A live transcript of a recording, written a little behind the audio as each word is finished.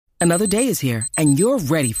Another day is here, and you're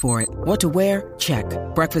ready for it. What to wear? Check.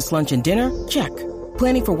 Breakfast, lunch, and dinner? Check.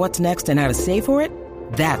 Planning for what's next and how to save for it?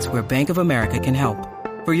 That's where Bank of America can help.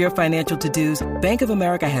 For your financial to-dos, Bank of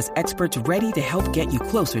America has experts ready to help get you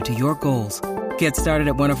closer to your goals. Get started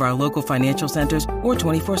at one of our local financial centers or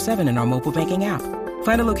 24/7 in our mobile banking app.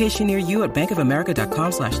 Find a location near you at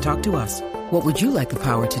bankofamerica.com/talktous. What would you like the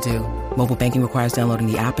power to do? Mobile banking requires downloading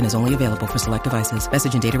the app and is only available for select devices.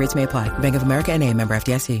 Message and data rates may apply. Bank of America N.A., member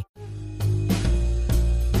FDIC.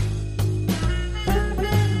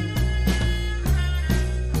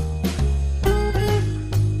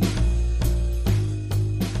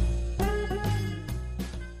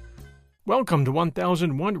 Welcome to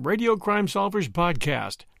 1001 Radio Crime Solvers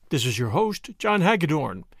Podcast. This is your host, John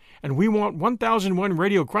Hagedorn, and we want 1001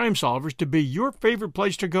 Radio Crime Solvers to be your favorite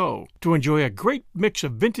place to go to enjoy a great mix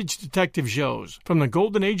of vintage detective shows from the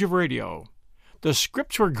golden age of radio. The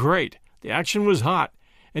scripts were great, the action was hot,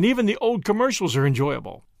 and even the old commercials are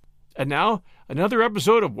enjoyable. And now, another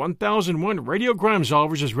episode of 1001 Radio Crime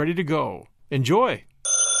Solvers is ready to go. Enjoy!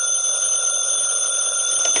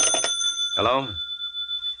 Hello?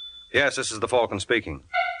 Yes, this is the Falcon speaking.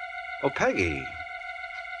 Oh, Peggy.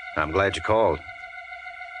 I'm glad you called.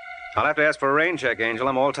 I'll have to ask for a rain check, Angel.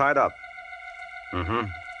 I'm all tied up.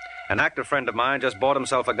 An actor friend of mine just bought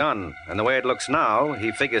himself a gun, and the way it looks now,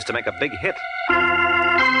 he figures to make a big hit.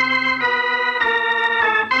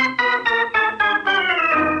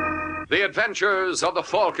 The Adventures of the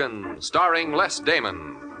Falcon, starring Les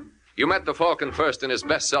Damon. You met the Falcon first in his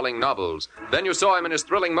best-selling novels. Then you saw him in his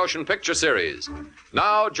thrilling motion picture series.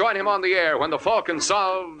 Now join him on the air when the Falcon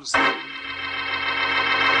solves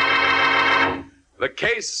the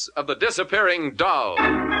case of the disappearing doll.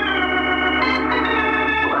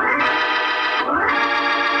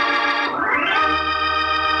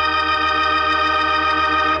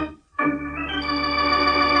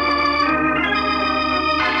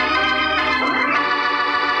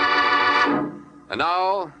 And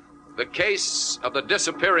now, the case of the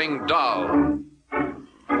disappearing doll.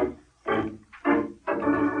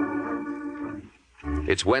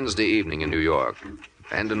 It's Wednesday evening in New York,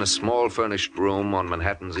 and in a small furnished room on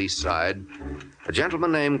Manhattan's East Side, a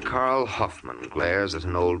gentleman named Carl Hoffman glares at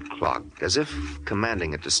an old clock, as if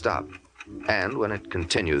commanding it to stop. And when it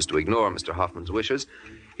continues to ignore Mr. Hoffman's wishes,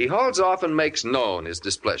 he hauls off and makes known his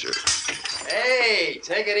displeasure. Hey,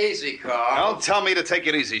 take it easy, Carl. Don't tell me to take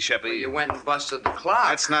it easy, Sheppy. Well, you went and busted the clock.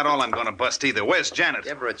 That's not all I'm going to bust either. Where's Janet?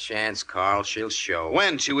 Give her a chance, Carl. She'll show.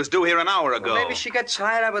 When? She was due here an hour ago. Well, maybe she got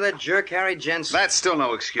tied up with that jerk Harry Jensen. That's still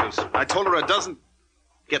no excuse. I told her a dozen...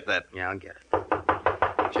 Get that. Yeah, I'll get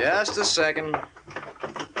it. Just a second.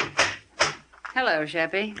 Hello,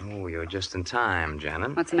 Sheppy. Oh, you're just in time,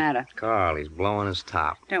 Janet. What's the matter? Carl, he's blowing his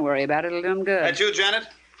top. Don't worry about it. It'll do him good. That you, Janet?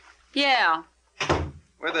 Yeah.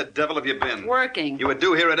 Where the devil have you been? Working. You were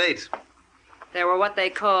due here at 8. There were what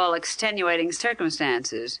they call extenuating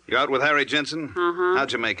circumstances. You out with Harry Jensen? Uh-huh.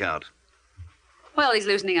 How'd you make out? Well, he's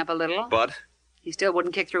loosening up a little. But? He still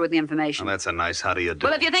wouldn't kick through with the information. Well, that's a nice how do you do.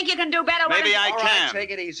 Well, if you think you can do better... Maybe I All can. right,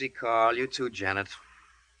 take it easy, Carl. You too, Janet.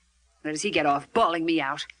 Where does he get off bawling me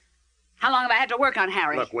out? How long have I had to work on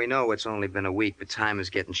Harry? Look, we know it's only been a week, but time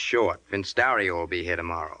is getting short. Vince Dario will be here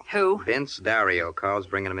tomorrow. Who? Vince Dario. Carl's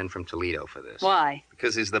bringing him in from Toledo for this. Why?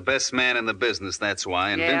 Because he's the best man in the business, that's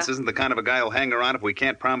why. And Yeah. Vince isn't the kind of a guy who'll hang around if we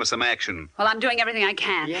can't promise him action. Well, I'm doing everything I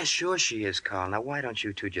can. Yeah, sure she is, Carl. Now, why don't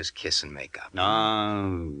you two just kiss and make up?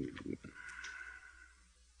 No.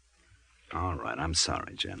 All right, I'm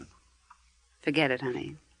sorry, Janet. Forget it,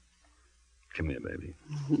 honey. Come here, baby.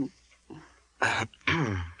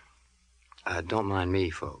 Don't mind me,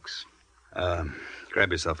 folks.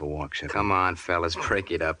 Grab yourself a walk, Shep. Come on, fellas, break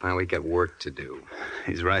it up, huh? We got work to do.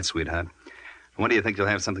 He's right, sweetheart. When do you think you'll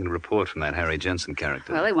have something to report from that Harry Jensen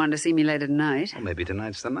character? Well, they wanted to see me late at night. Well, maybe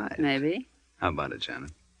tonight's the night. Maybe. How about it,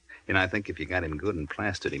 Janet? You know, I think if you got him good and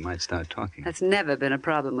plastered, he might start talking. That's never been a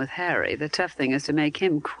problem with Harry. The tough thing is to make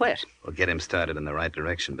him quit. We'll get him started in the right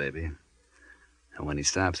direction, baby. And when he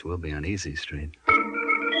stops, we'll be on easy street.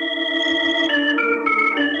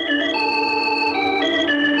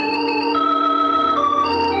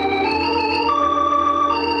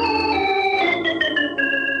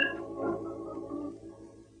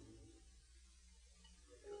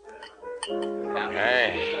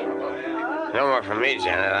 Hey, no more for me,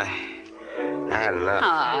 Janet. I had enough.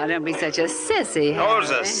 Oh, don't be such a sissy, Harry. Who's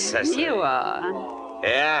a sissy? You are.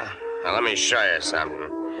 Yeah? Well, let me show you something. Give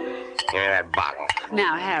me that bottle.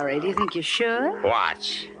 Now, Harry, do you think you should?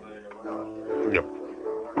 Watch.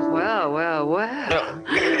 Well, well, well.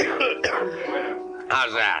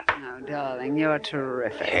 How's that? Oh, darling, you're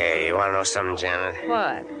terrific. Hey, you want to know something, Janet?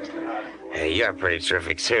 What? Hey, you're pretty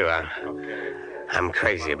terrific, too. I'm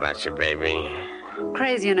crazy about you, baby.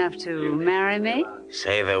 Crazy enough to marry me?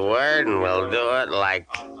 Say the word and we'll do it like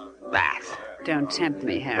that. Don't tempt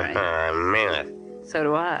me, Harry. I mean it. So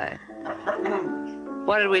do I.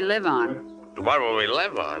 What did we live on? What will we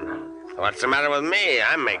live on? What's the matter with me?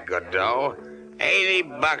 I make good dough.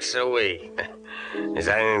 $80 a week. Is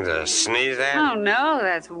that anything to sneeze at? Oh, no,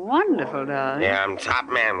 that's wonderful, darling. Yeah, I'm top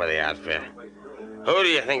man with the outfit. Who do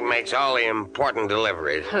you think makes all the important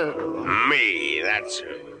deliveries? Who? Me, that's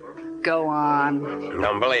who. Go on.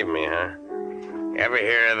 Don't believe me, huh? Ever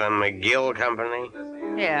hear of the McGill Company?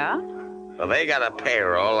 Yeah? Well, they got a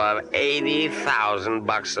payroll of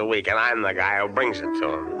 $80,000 a week, and I'm the guy who brings it to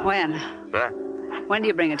them. When? Huh? When do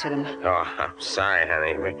you bring it to them? Oh, I'm sorry,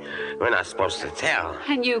 honey. We're not supposed to tell.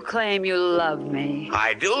 And you claim you love me.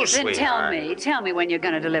 I do, sweetheart. Then tell me when you're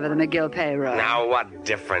going to deliver the McGill payroll. Now, what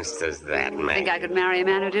difference does that make? Think I could marry a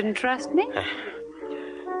man who didn't trust me?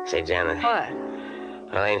 Say, Janet. What?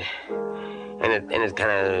 Well, ain't it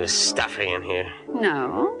kind of stuffy in here?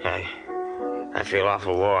 No. I feel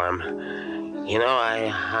awful warm. You know,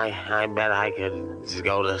 I bet I could just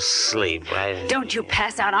go to sleep. Don't you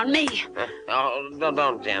pass out on me. Oh,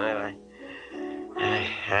 don't, Janet.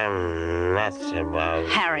 I'm nuts about...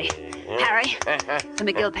 Harry. Harry. The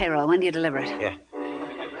McGill payroll. When do you deliver it? Yeah.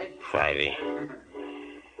 Friday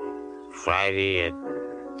at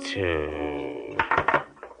 2.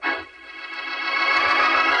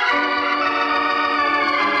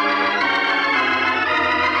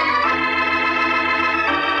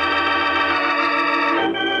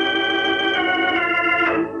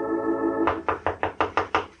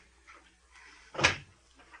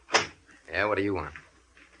 Yeah, what do you want?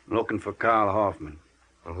 Looking for Carl Hoffman.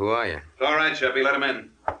 Well, who are you? All right, Sheppy, let him in.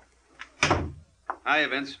 Hiya,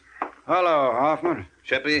 Vince. Hello, Hoffman.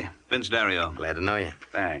 Sheppy, Vince Dario. Glad to know you.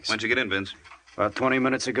 Thanks. When'd you get in, Vince? About 20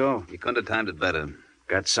 minutes ago. You couldn't have timed it better.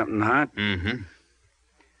 Got something hot? Mm-hmm.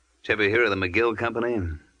 Sheppy, hear of the McGill Company?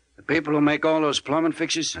 The people who make all those plumbing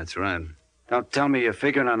fixtures? That's right. Don't tell me you're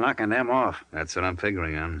figuring on knocking them off. That's what I'm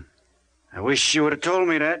figuring on. I wish you would have told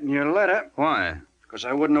me that in your letter. Why? Because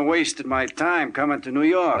I wouldn't have wasted my time coming to New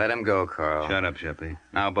York. Let him go, Carl. Shut up, Sheppy.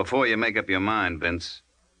 Now, before you make up your mind, Vince,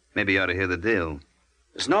 maybe you ought to hear the deal.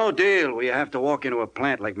 There's no deal where you have to walk into a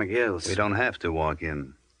plant like McGill's. We don't have to walk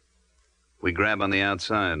in. We grab on the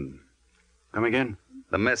outside. Come again?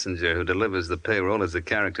 The messenger who delivers the payroll is a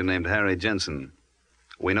character named Harry Jensen.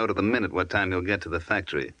 We know to the minute what time he'll get to the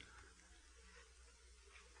factory.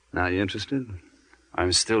 Now, you interested?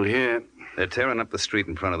 I'm still here. They're tearing up the street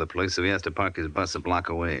in front of the place, so he has to park his bus a block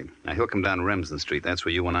away. Now, he'll come down Remsen Street. That's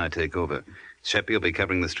where you and I take over. Sheppy will be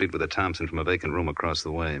covering the street with a Thompson from a vacant room across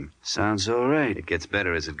the way. Sounds all right. It gets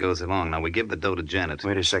better as it goes along. Now, we give the dough to Janet.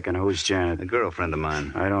 Wait a second. Who's Janet? A girlfriend of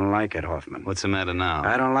mine. I don't like it, Hoffman. What's the matter now?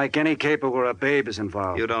 I don't like any caper where a babe is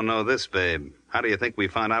involved. You don't know this, babe. How do you think we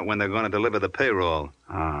found out when they're going to deliver the payroll?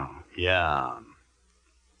 Oh. Yeah.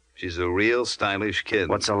 She's a real stylish kid.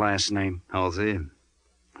 What's her last name? Halsey.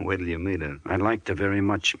 Wait till you meet her. I liked her very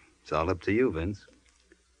much. It's all up to you, Vince.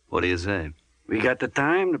 What do you say? We got the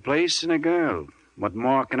time, the place, and a girl. What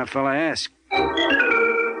more can a fella ask?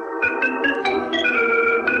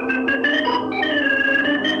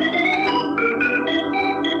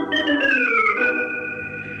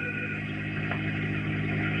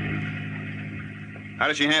 How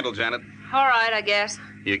does she handle, Janet? All right, I guess.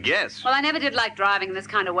 You guess. Well, I never did like driving in this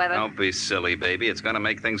kind of weather. Don't be silly, baby. It's going to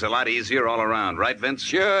make things a lot easier all around, right, Vince?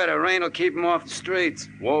 Sure, the rain will keep him off the streets.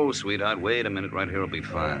 Whoa, sweetheart. Wait a minute. Right here will be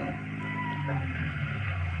fine.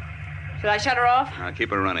 Should I shut her off? Now,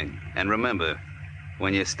 keep her running. And remember,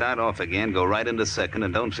 when you start off again, go right into second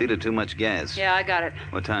and don't feed her too much gas. Yeah, I got it.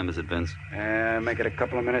 What time is it, Vince? Make it a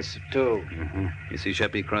couple of minutes to 2. Mm-hmm. You see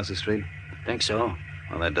Sheppy across the street? Think so.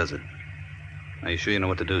 Well, that does it. Are you sure you know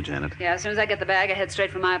what to do, Janet? Yeah, as soon as I get the bag, I head straight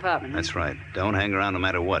for my apartment. That's right. Don't hang around no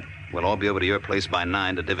matter what. We'll all be over to your place by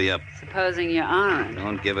 9 to divvy up. Supposing you're armed.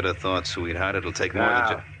 Don't give it a thought, sweetheart. It'll take more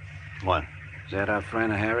than... What? Is that our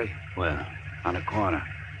friend, Harry? Well, on the corner.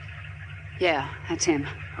 Yeah, that's him.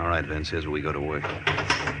 All right, Vince. Here's where we go to work.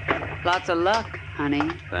 Lots of luck, honey.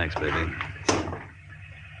 Thanks, baby.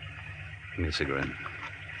 Give me a cigarette.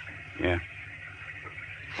 Yeah.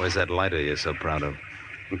 Where's that lighter you're so proud of?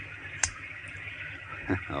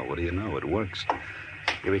 Oh, what do you know? It works.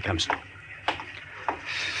 Here he comes.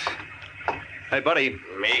 Hey, buddy.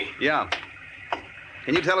 Me? Yeah.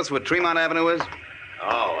 Can you tell us what Tremont Avenue is?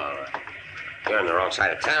 Oh, you're on the wrong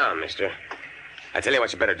side of town, mister. I tell you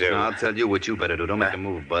what you better do. No, I'll tell you what you better do. Don't make a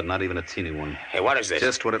move, bud. Not even a teeny one. Hey, what is this?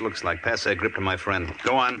 Just what it looks like. Pass that grip to my friend.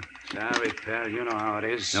 Go on. Sorry, pal. You know how it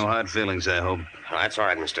is. No hard feelings, I hope. Oh, that's all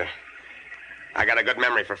right, mister. I got a good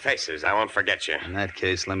memory for faces. I won't forget you. In that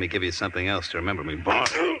case, let me give you something else to remember me by.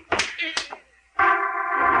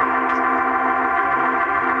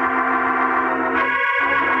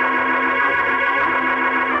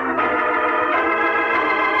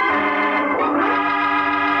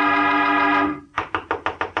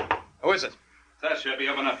 Who is it? That should be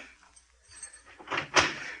open up.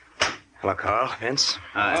 Hello, Carl. Vince.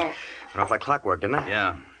 Hi. Went off like clockwork, didn't it?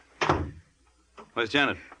 Yeah. Where's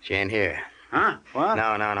Janet? She ain't here. Huh? What? No.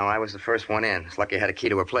 I was the first one in. It's lucky I had a key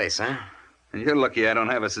to her place, huh? And you're lucky I don't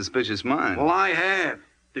have a suspicious mind. Well, I have.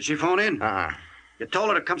 Did she phone in? Uh-uh. You told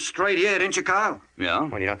her to come straight here, didn't you, Carl? Yeah?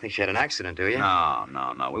 Well, you don't think she had an accident, do you?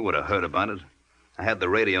 No. We would have heard about it. I had the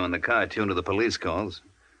radio in the car tuned to the police calls.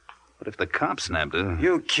 But if the cops snapped her...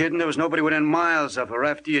 You kidding? There was nobody within miles of her.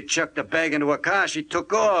 After you chucked the bag into her car, she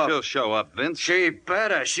took off. She'll show up, Vince. She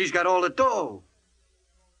better. She's got all the dough.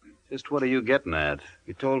 Just what are you getting at?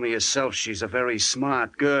 You told me yourself she's a very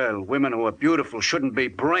smart girl. Women who are beautiful shouldn't be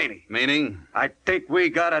brainy. Meaning? I think we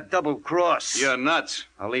got a double cross. You're nuts.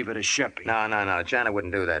 I'll leave it to Sheppy. No. Janet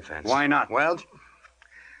wouldn't do that, Vince. Why not? Well,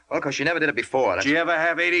 because she never did it before. Did she ever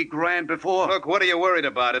have 80 grand before? Look, what are you worried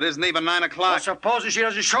about? It isn't even 9 o'clock. Well, supposing she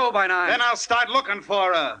doesn't show by 9. Then I'll start looking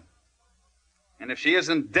for her. And if she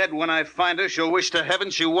isn't dead when I find her, she'll wish to heaven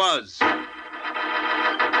she was.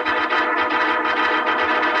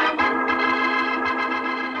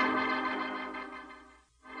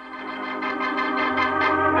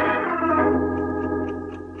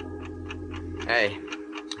 Hey,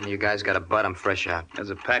 you guys got a butt? I'm fresh out. There's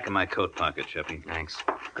a pack in my coat pocket, Sheppy. Thanks.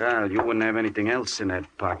 Carl, you wouldn't have anything else in that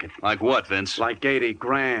pocket. Like what, Vince? Like 80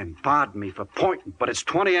 grand. Pardon me for pointing, but it's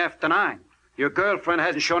 20 after 9. Your girlfriend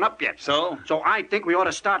hasn't shown up yet. So? So I think we ought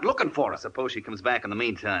to start looking for her. Suppose she comes back in the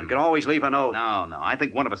meantime. You can always leave a note. No. I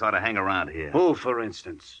think one of us ought to hang around here. Who, for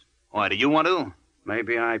instance? Why, do you want to?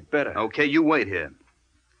 Maybe I better. Okay, you wait here.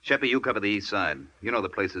 Sheppy, you cover the east side. You know the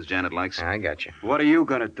places Janet likes. I got you. What are you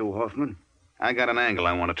going to do, Hoffman? I got an angle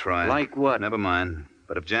I want to try. Like what? Never mind.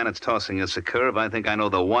 But if Janet's tossing us a curve, I think I know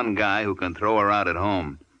the one guy who can throw her out at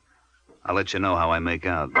home. I'll let you know how I make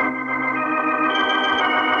out.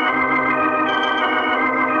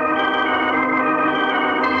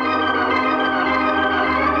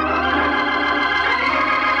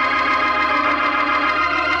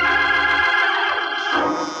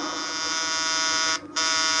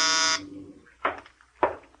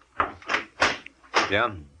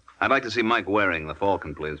 Yeah? I'd like to see Mike Waring, the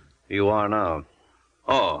Falcon, please. You are now.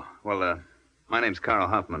 Oh, well, my name's Carl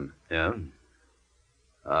Hoffman. Yeah?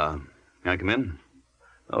 Can I come in?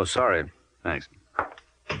 Oh, sorry. Thanks.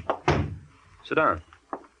 Sit down.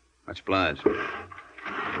 Much obliged.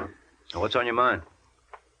 What's on your mind?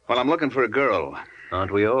 Well, I'm looking for a girl.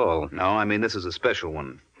 Aren't we all? No, I mean, this is a special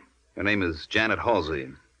one. Her name is Janet Halsey.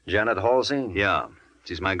 Janet Halsey? Yeah,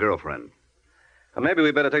 she's my girlfriend. Maybe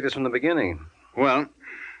we better take this from the beginning. Well,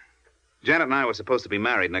 Janet and I were supposed to be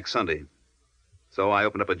married next Sunday. So I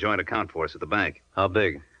opened up a joint account for us at the bank. How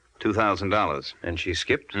big? $2,000. And she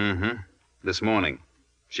skipped? Mm-hmm. This morning.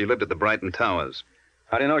 She lived at the Brighton Towers.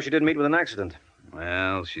 How do you know she didn't meet with an accident?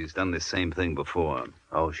 Well, she's done this same thing before.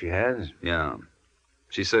 Oh, she has? Yeah.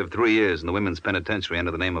 She served 3 years in the women's penitentiary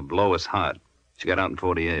under the name of Lois Hart. She got out in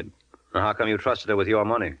 48. Now, how come you trusted her with your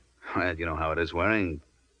money? Well, you know how it is, Waring.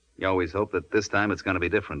 You always hope that this time it's going to be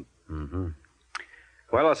different. Mm-hmm.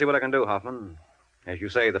 Well, I'll see what I can do, Hoffman. As you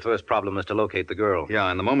say, the first problem is to locate the girl.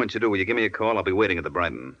 Yeah, and the moment you do, will you give me a call? I'll be waiting at the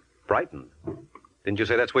Brighton. Brighton? Didn't you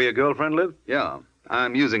say that's where your girlfriend lived? Yeah.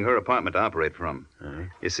 I'm using her apartment to operate from. Uh-huh.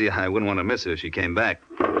 You see, I wouldn't want to miss her if she came back.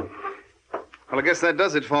 Well, I guess that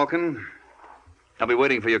does it, Falcon. I'll be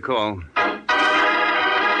waiting for your call.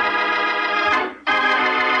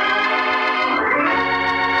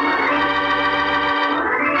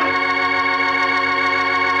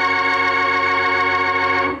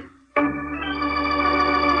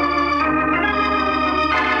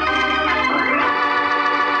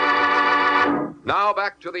 Now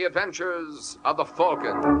back to the adventures of the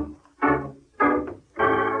Falcon.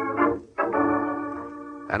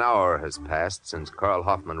 An hour has passed since Carl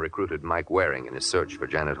Hoffman recruited Mike Waring in his search for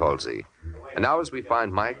Janet Halsey. And now as we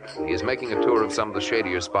find Mike, he is making a tour of some of the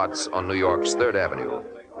shadier spots on New York's 3rd Avenue.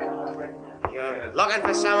 You're looking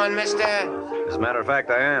for someone, mister? As a matter of fact,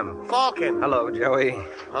 I am. Falcon. Hello, Joey.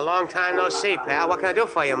 A long time no see, pal. What can I do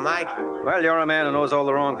for you, Mike? Well, you're a man who knows all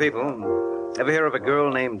the wrong people. Ever hear of a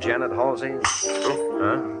girl named Janet Halsey?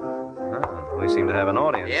 Huh? Oh, we seem to have an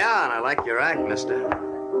audience. Yeah, and I like your act, mister.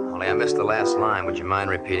 Only I missed the last line. Would you mind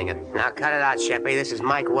repeating it? Now, cut it out, Sheppy. This is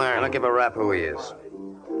Mike Waring. I don't give a rap who he is.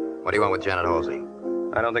 What do you want with Janet Halsey?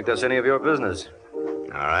 I don't think that's any of your business.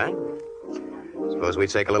 All right. Suppose we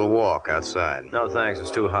take a little walk outside. No, thanks.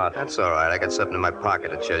 It's too hot. That's all right. I got something in my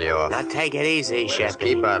pocket to chill you off. Now take it easy, Just Sheppy.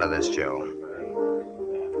 keep out of this, Joe.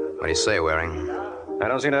 What do you say, Waring? I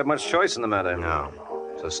don't seem to have much choice in the matter. No.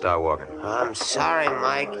 So start walking. I'm sorry,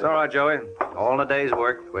 Mike. It's all right, Joey. All in a day's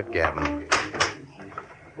work. Quit gabbing.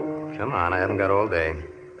 Come on, I haven't got all day.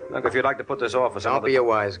 Look, if you'd like to put this off for some Don't be a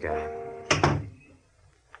wise guy.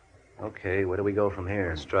 Okay, where do we go from here?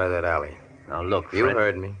 Let's try that alley. Now, look, You friend.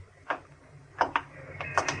 heard me.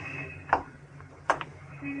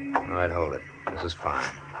 All right, hold it. This is fine.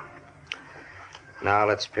 Now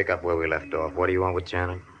let's pick up where we left off. What do you want with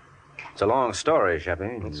Janet? It's a long story,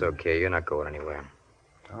 Sheppy. It's okay. You're not going anywhere.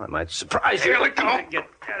 Oh, it might surprise you. Let go. Get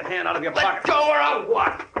that hand out of your pocket. Go or I'll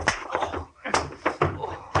what?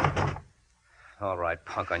 All right,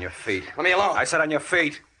 punk, on your feet. Let me alone. I said on your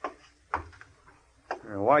feet.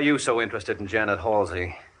 Why are you so interested in Janet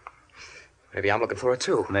Halsey? Maybe I'm looking for her,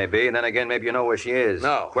 too. Maybe, and then again, maybe you know where she is.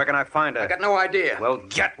 No. Where can I find her? I got no idea. Well,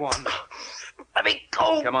 get one. Let me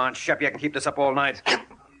go. Come on, Sheppy, I can keep this up all night.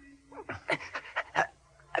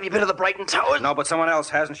 Have you been to the Brighton Towers? No, but someone else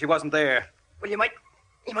has, and she wasn't there. Well, you might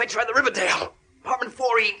try the Riverdale. Apartment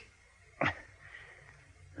 4E.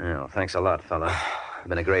 Well, thanks a lot, fella. You've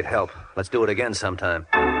been a great help. Let's do it again sometime.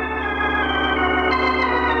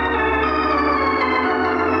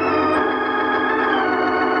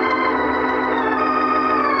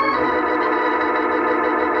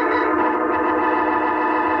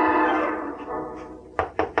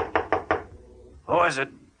 Who is it?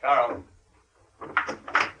 Carl.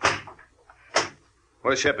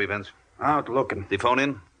 Where's Sheppy, Vince? Out looking. Did he phone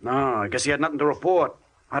in? No, I guess he had nothing to report.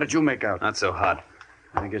 How did you make out? Not so hot.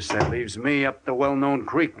 I guess that leaves me up the well-known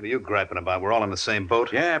creek. What are you griping about? We're all in the same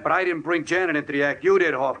boat. Yeah, but I didn't bring Janet into the act. You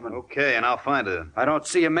did, Hoffman. Okay, and I'll find her. I don't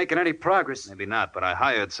see you making any progress. Maybe not, but I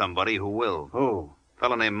hired somebody who will. Who? A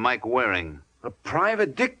fellow named Mike Waring. A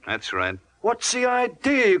private dick? That's right. What's the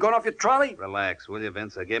idea? You going off your trolley? Relax, will you,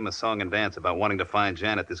 Vince? I gave him a song and dance about wanting to find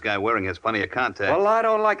Janet. This guy Waring has plenty of contacts. Well, I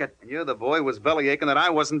don't like it. And you're the boy who was bellyaching that I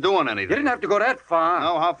wasn't doing anything. You didn't have to go that far.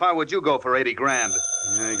 No, how far would you go for 80 grand?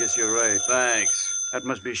 Yeah, I guess you're right. Thanks. That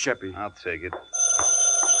must be Sheppy. I'll take it.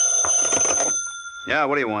 Yeah,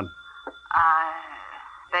 what do you want? I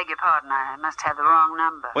beg your pardon. I must have the wrong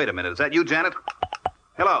number. Wait a minute. Is that you, Janet?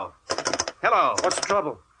 Hello. Hello. What's the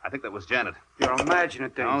trouble? I think that was Janet. You're imagining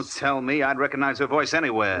things. Don't tell me. I'd recognize her voice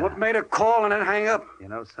anywhere. What made her call and then hang up? You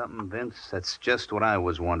know something, Vince? That's just what I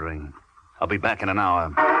was wondering. I'll be back in an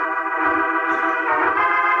hour.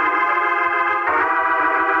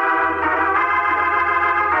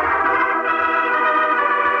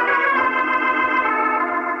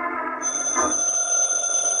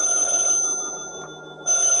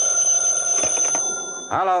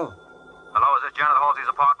 Hello? Hello, is this Janet Halsey's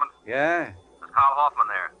apartment? Yeah? There's Carl Hoffman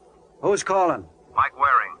there. Who's calling? Mike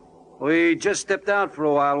Waring. We just stepped out for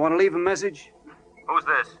a while. Want to leave a message? Who's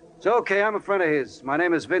this? It's okay. I'm a friend of his. My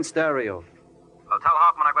name is Vince Dario. Well, tell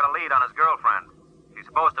Hoffman I've got a lead on his girlfriend. She's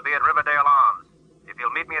supposed to be at Riverdale Arms. If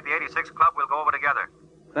he'll meet me at the 86 Club, we'll go over together.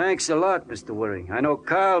 Thanks a lot, Mr. Waring. I know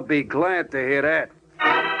Carl'll be glad to hear that.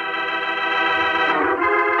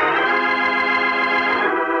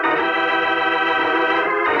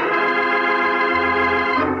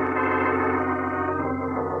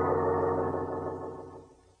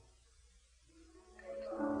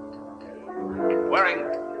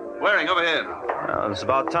 Waring, over here. It's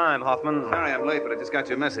about time, Hoffman. Sorry I'm late, but I just got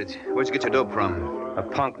your message. Where'd you get your dope from? A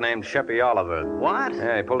punk named Sheppy Oliver. What?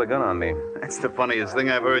 Yeah, he pulled a gun on me. That's the funniest thing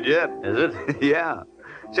I've heard yet. Is it? Yeah.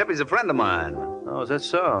 Sheppy's a friend of mine. Oh, is that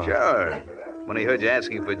so? Sure. When he heard you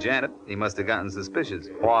asking for Janet, he must have gotten suspicious.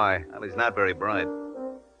 Why? Well, he's not very bright.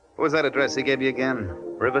 What was that address he gave you again?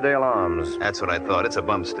 Riverdale Arms. That's what I thought. It's a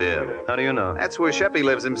bump stair. How do you know? That's where Sheppy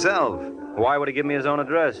lives himself. Why would he give me his own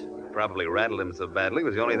address? Probably rattled him so badly it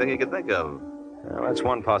was the only thing he could think of. Well, that's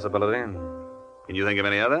one possibility. Can you think of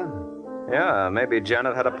any other? Yeah, maybe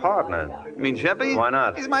Janet had a partner. You mean Sheppy? Why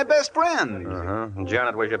not? He's my best friend. Uh-huh.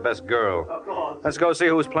 Janet was your best girl. Let's go see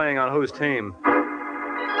who's playing on whose team.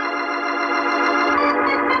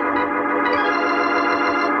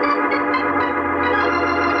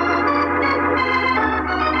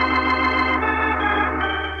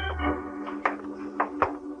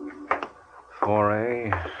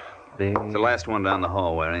 It's the last one down the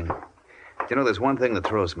hall, Waring. You know, there's one thing that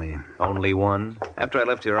throws me. Only one? After I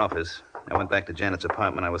left your office, I went back to Janet's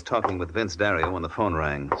apartment. I was talking with Vince Dario when the phone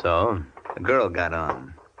rang. So? A girl got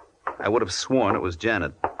on. I would have sworn it was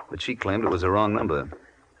Janet, but she claimed it was the wrong number.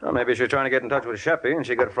 Well, maybe she was trying to get in touch with Sheppy, and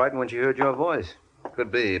she got frightened when she heard your voice.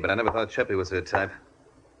 Could be, but I never thought Sheppy was her type.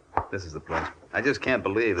 This is the place. I just can't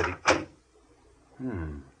believe that he...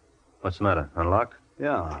 What's the matter? Unlocked?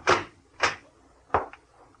 Yeah.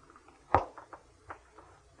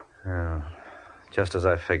 Oh, just as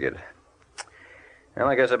I figured. Well,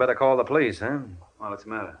 I guess I better call the police, huh? Well, what's the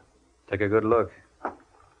matter? Take a good look.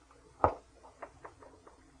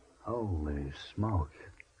 Holy smoke.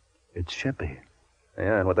 It's Sheppy.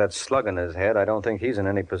 Yeah, and with that slug in his head, I don't think he's in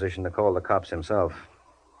any position to call the cops himself.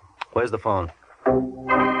 Where's the phone?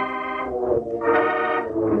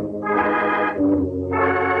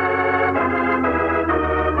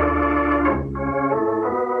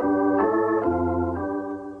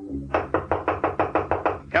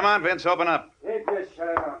 Come on, Vince, open up.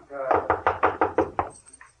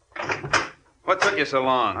 What took you so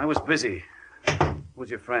long? I was busy. Who's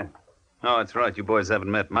your friend? Oh, that's right. You boys haven't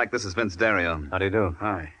met. Mike, this is Vince Dario. How do you do?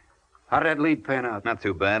 Hi. How did that lead pan out? Not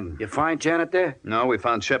too bad. You find Janet there? No, we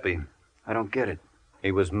found Sheppy. I don't get it.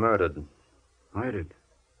 He was murdered. Murdered?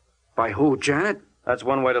 By who, Janet? That's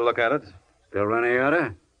one way to look at it. Still any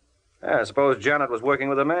other? Yeah, I suppose Janet was working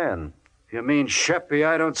with a man. If you mean Sheppy,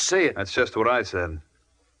 I don't see it. That's just what I said.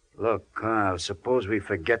 Look, Carl, suppose we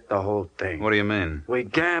forget the whole thing. What do you mean? We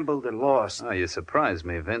gambled and lost. Oh, you surprised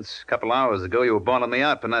me, Vince. A couple hours ago, you were bawling me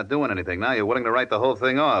out for not doing anything. Now you're willing to write the whole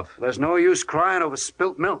thing off. There's no use crying over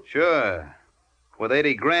spilt milk. Sure. With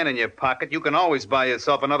 80 grand in your pocket, you can always buy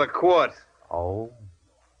yourself another quart. Oh?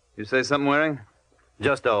 You say something, Waring?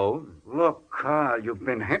 Just oh. Look, Carl, you've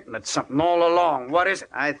been hinting at something all along. What is it?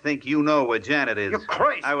 I think you know where Janet is. You're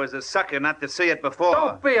crazy. I was a sucker not to see it before.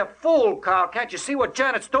 Don't be a fool, Carl. Can't you see what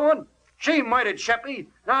Janet's doing? She murdered Sheppy.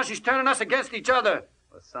 Now she's turning us against each other.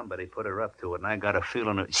 Well, somebody put her up to it, and I got a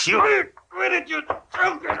feeling that... Shoot! Quit it, you...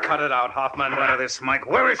 Cut it out, Hoffman. None of this, Mike.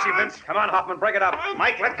 Where is she, Vince? Come on, Hoffman, break it up.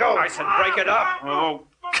 Mike, let go. I said break it up.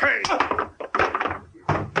 Okay.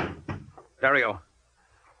 Dario.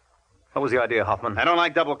 What was the idea, Hoffman? I don't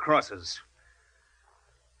like double crosses.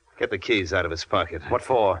 Get the keys out of his pocket. What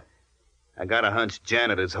for? I got a hunch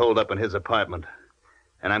Janet is holed up in his apartment,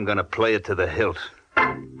 and I'm going to play it to the hilt.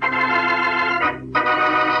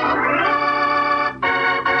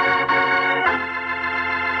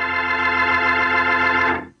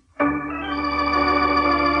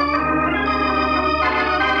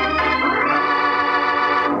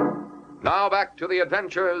 Now back to the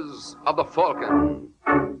adventures of the Falcon.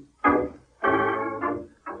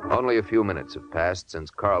 Only a few minutes have passed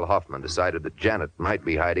since Carl Hoffman decided that Janet might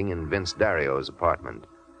be hiding in Vince Dario's apartment.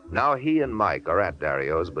 Now he and Mike are at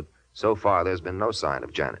Dario's, but so far there's been no sign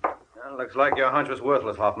of Janet. Well, looks like your hunch was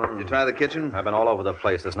worthless, Hoffman. You try the kitchen? I've been all over the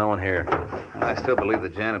place. There's no one here. I still believe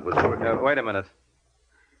that Janet was working. Wait a minute.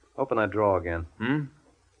 Open that drawer again. Hmm?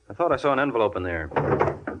 I thought I saw an envelope in there.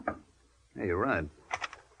 Yeah, you're right.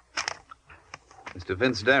 Mr.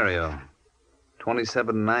 Vince Dario,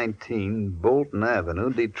 2719 Bolton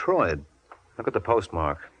Avenue, Detroit. Look at the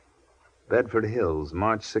postmark. Bedford Hills,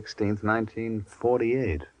 March 16th,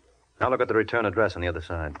 1948. Now look at the return address on the other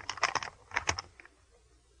side.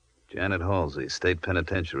 Janet Halsey, State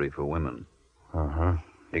Penitentiary for Women. Uh-huh.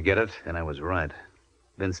 You get it? And I was right.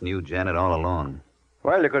 Vince knew Janet all along.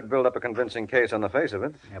 Well, you could build up a convincing case on the face of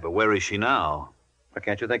it. Yeah, but where is she now? But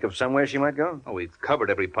can't you think of somewhere she might go? Oh, we've covered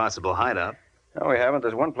every possible hideout. No, we haven't.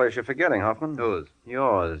 There's one place you're forgetting, Hoffman. Whose?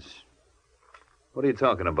 Yours. What are you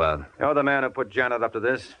talking about? You're the man who put Janet up to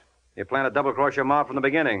this. You planned to double-cross your ma from the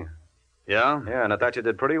beginning. Yeah? Yeah, and at that you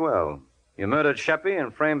did pretty well. You murdered Sheppy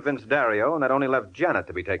and framed Vince Dario, and that only left Janet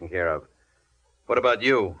to be taken care of. What about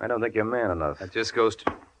you? I don't think you're man enough. That just goes to...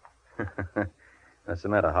 What's the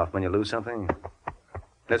matter, Hoffman? You lose something?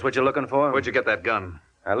 That's what you're looking for? Where'd you get that gun?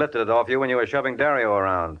 I lifted it off you when you were shoving Dario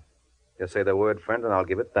around. Just say the word, friend, and I'll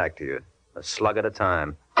give it back to you. A slug at a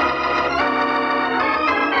time.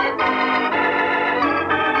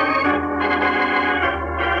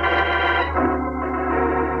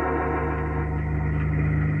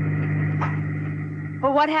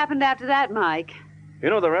 Well, what happened after that, Mike? You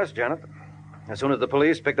know the rest, Janet. As soon as the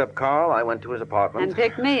police picked up Carl, I went to his apartment. And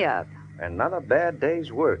picked me up. And not a bad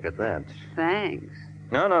day's work at that. Thanks.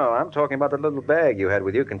 No, I'm talking about the little bag you had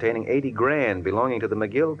with you containing 80 grand belonging to the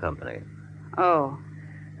McGill Company. Oh.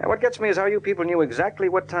 Now, what gets me is how you people knew exactly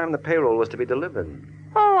what time the payroll was to be delivered.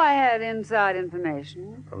 Oh, I had inside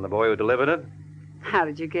information. From the boy who delivered it? How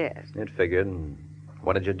did you guess? It figured.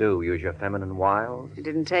 What did you do? Use your feminine wiles? It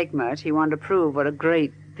didn't take much. He wanted to prove what a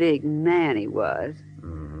great, big man he was.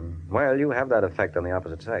 Mm-hmm. Well, you have that effect on the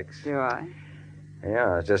opposite sex. Do I?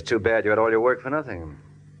 Yeah, it's just too bad you had all your work for nothing.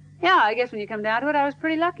 Yeah, I guess when you come down to it, I was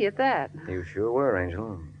pretty lucky at that. You sure were,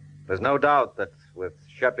 Angel. There's no doubt that with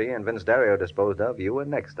Sheppy and Vince Dario disposed of, you were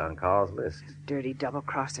next on Carl's list. Dirty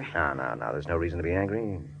double-crosser. No. There's no reason to be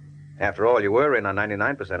angry. After all, you were in on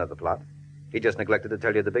 99% of the plot. He just neglected to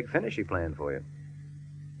tell you the big finish he planned for you.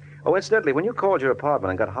 Oh, incidentally, when you called your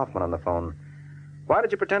apartment and got Hoffman on the phone, why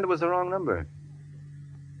did you pretend it was the wrong number?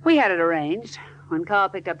 We had it arranged. When Carl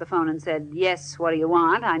picked up the phone and said, "Yes, what do you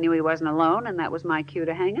want?" I knew he wasn't alone, and that was my cue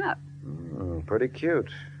to hang up. Pretty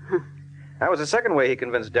cute. That was the second way he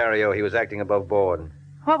convinced Dario he was acting above board.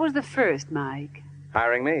 What was the first, Mike?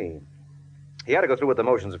 Hiring me. He had to go through with the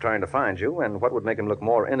motions of trying to find you, and what would make him look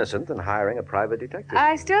more innocent than hiring a private detective?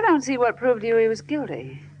 I still don't see what proved to you he was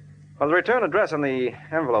guilty. Well, the return address on the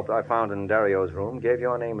envelope I found in Dario's room gave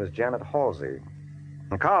your name as Janet Halsey.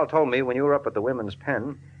 And Carl told me when you were up at the Women's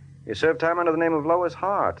Pen, you served time under the name of Lois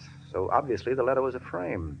Hart, so obviously the letter was a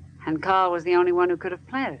frame. And Carl was the only one who could have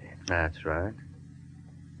planted it. That's right.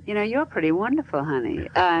 You know, you're pretty wonderful, honey.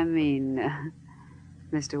 I mean,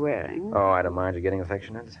 Mr. Waring. Oh, I don't mind you getting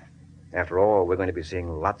affectionate. After all, we're going to be seeing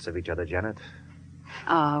lots of each other, Janet.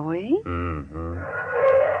 Are we? Mm-hmm.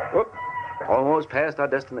 Whoop. Almost past our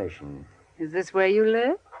destination. Is this where you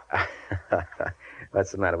live?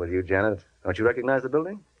 What's the matter with you, Janet? Don't you recognize the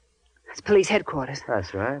building? It's police headquarters.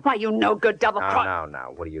 That's right. Why, you no good double cross.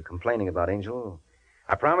 Now. What are you complaining about, Angel?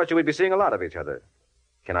 I promised you we'd be seeing a lot of each other.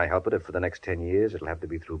 Can I help it if for the next 10 years it'll have to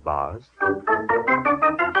be through bars?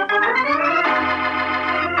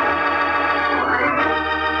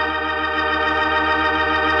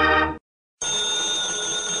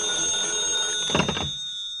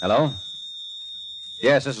 Hello?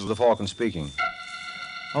 Yes, this is the Falcon speaking.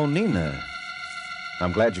 Oh, Nina.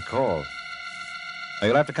 I'm glad you called. Oh,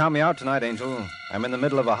 you'll have to count me out tonight, Angel. I'm in the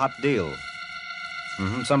middle of a hot deal.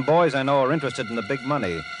 Some boys I know are interested in the big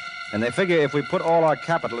money, and they figure if we put all our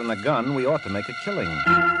capital in a gun, we ought to make a killing.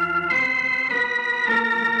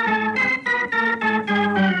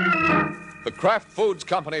 The Kraft Foods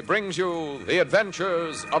Company brings you The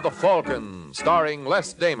Adventures of the Falcon, starring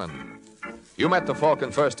Les Damon. You met the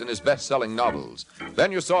Falcon first in his best-selling novels.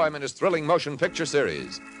 Then you saw him in his thrilling motion picture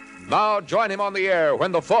series. Now join him on the air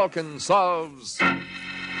when the Falcon solves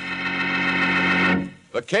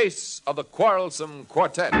the case of the Quarrelsome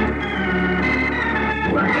Quartet.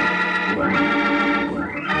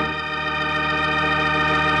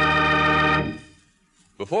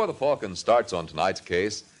 Before the Falcon starts on tonight's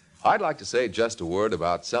case, I'd like to say just a word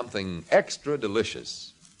about something extra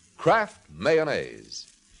delicious. Kraft mayonnaise.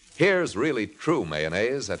 Here's really true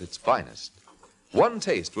mayonnaise at its finest. One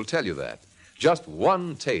taste will tell you that. Just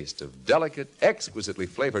one taste of delicate, exquisitely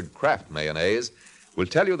flavored Kraft mayonnaise will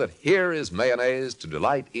tell you that here is mayonnaise to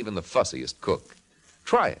delight even the fussiest cook.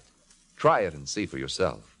 Try it. Try it and see for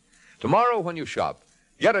yourself. Tomorrow when you shop,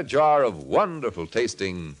 get a jar of wonderful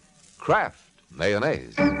tasting Kraft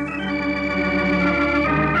mayonnaise.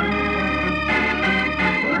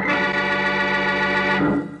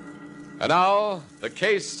 And now, the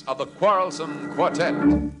case of the Quarrelsome Quartet.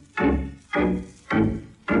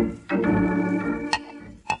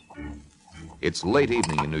 It's late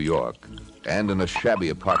evening in New York, and in a shabby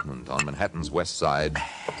apartment on Manhattan's West Side,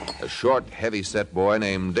 a short, heavy-set boy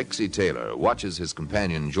named Dixie Taylor watches his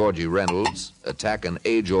companion, Georgie Reynolds, attack an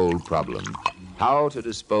age-old problem: how to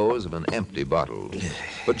dispose of an empty bottle.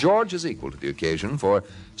 But George is equal to the occasion, for,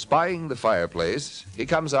 spying the fireplace, he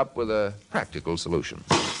comes up with a practical solution.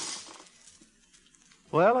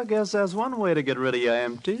 Well, I guess that's one way to get rid of your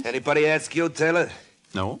empties. Anybody ask you, Taylor?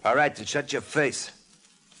 No. All right, then shut your face.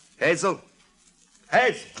 Hazel?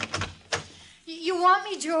 Hazel! You want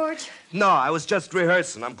me, George? No, I was just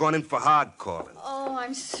rehearsing. I'm going in for hard calling. Oh,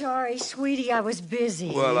 I'm sorry, sweetie. I was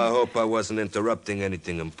busy. Well, I hope I wasn't interrupting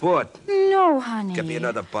anything important. No, honey. Get me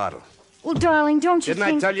another bottle. Well, darling, don't you Didn't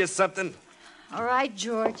think... I tell you something? All right,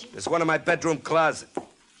 George. There's one in my bedroom closet.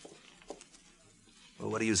 Well,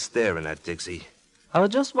 what are you staring at, Dixie? I was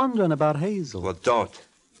just wondering about Hazel. Well, don't.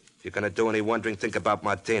 If you're going to do any wondering, think about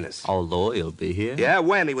Martinez. Although he'll be here. Yeah,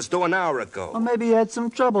 when? He was due an hour ago. Or maybe he had some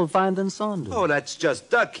trouble finding Saunders. Oh, that's just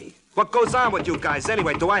ducky. What goes on with you guys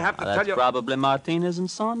anyway? Do I have to tell you? That's probably Martinez and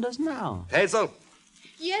Saunders now. Hazel?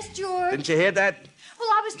 Yes, George? Didn't you hear that? Well,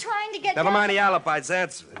 I was trying to get Never mind the alibis.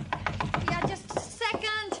 Answer it. Yeah, just a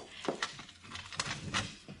second.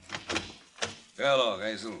 Hello,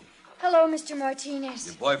 Hazel. Hello, Mr. Martinez.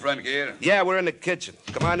 Your boyfriend here? Yeah, we're in the kitchen.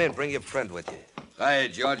 Come on in. Bring your friend with you. Hi,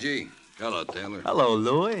 Georgie. Hello, Taylor. Hello,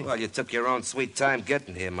 Louis. Well, you took your own sweet time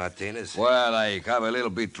getting here, Martinez. Well, I have a little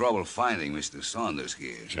bit trouble finding Mr. Saunders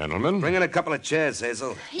here. Gentlemen? Bring in a couple of chairs,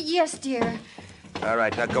 Hazel. Yes, dear. All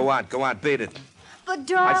right, now go on. Go on. Beat it. But,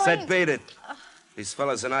 darling... I said beat it. These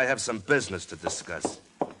fellas and I have some business to discuss.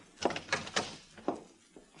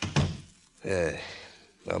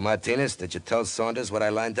 Well, Martinez, did you tell Saunders what I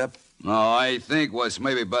lined up? No, I think was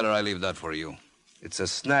maybe better I leave that for you. It's a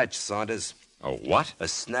snatch, Saunders. A what? A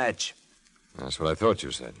snatch. That's what I thought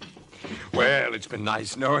you said. Well, it's been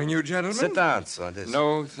nice knowing you, gentlemen. Sit down, Saunders.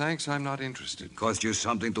 No, thanks. I'm not interested. Cost you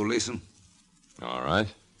something to listen? All right.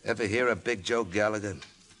 Ever hear of Big Joe Gallagher?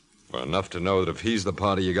 Well, enough to know that if he's the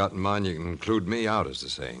party you got in mind, you can include me out, as the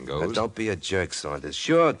saying goes. Now, don't be a jerk, Saunders.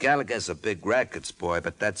 Sure, Gallagher's a big rackets boy,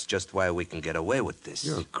 but that's just why we can get away with this.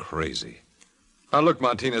 You're crazy. Now, look,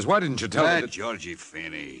 Martinez, why didn't you tell me Let that... Georgie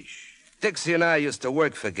finish. Dixie and I used to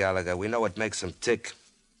work for Gallagher. We know what makes him tick.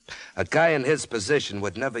 A guy in his position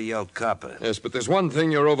would never yell copper. Yes, but there's one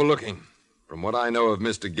thing you're overlooking. From what I know of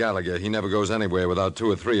Mr. Gallagher, he never goes anywhere without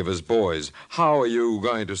 2 or 3 of his boys. How are you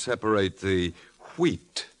going to separate the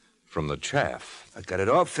wheat from the chaff? I got it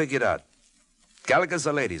all figured out. Gallagher's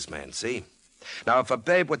a ladies' man, see? Now, if a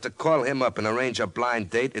babe were to call him up and arrange a blind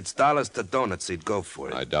date, it's dollars to donuts he'd go for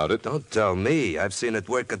it. I doubt it. Don't tell me. I've seen it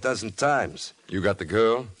work a dozen times. You got the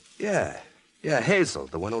girl? Yeah, Hazel,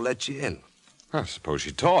 the one who let you in. I suppose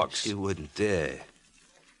she talks. She wouldn't dare.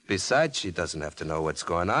 Besides, she doesn't have to know what's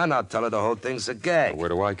going on. I'll tell her the whole thing's a gag. Where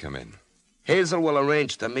do I come in? Hazel will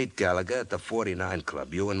arrange to meet Gallagher at the 49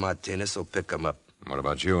 Club. You and Martinez will pick him up. What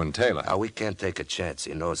about you and Taylor? We can't take a chance.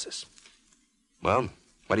 He knows us. Well,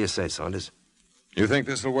 what do you say, Saunders? You think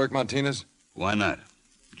this will work, Martinez? Why not?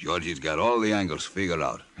 Georgie's got all the angles figured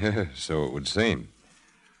out. So it would seem.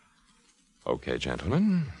 Okay,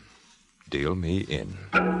 gentlemen. Deal me in.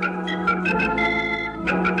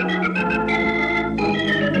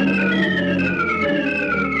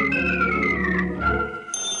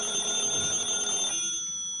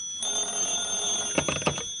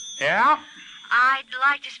 Yeah? I'd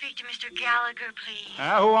like to speak to Mr. Gallagher, please.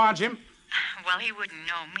 Who wants him? Well, he wouldn't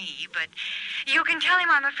know me, but you can tell him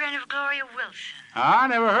I'm a friend of Gloria Wilson. I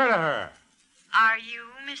never heard of her. Are you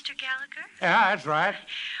Mr. Gallagher? Yeah, that's right.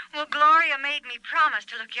 Well, Gloria made me promise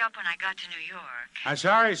to look you up when I got to New York. I'm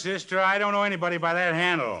sorry, sister. I don't know anybody by that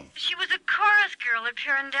handle. She was a chorus girl at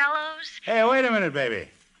Pirandello's. Hey, wait a minute, baby.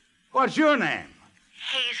 What's your name?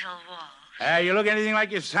 Hazel Walsh. You look anything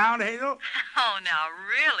like you sound, Hazel? Oh, now,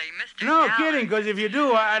 really, Mr. No, Gallagher? kidding, because if you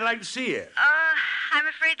do, I'd like to see you. I'm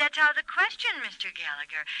afraid that's out of the question, Mr.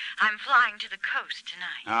 Gallagher. I'm flying to the coast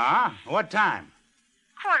tonight. What time?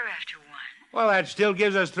 1:15. Well, that still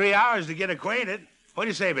gives us 3 hours to get acquainted. What do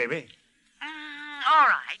you say, baby? All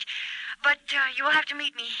right. But you will have to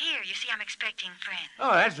meet me here. You see, I'm expecting friends.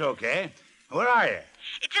 Oh, that's okay. Where are you?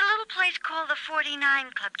 It's a little place called the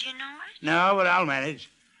 49 Club. Do you know it? No, but I'll manage.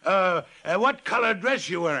 What color dress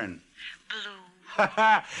you wearing? Blue.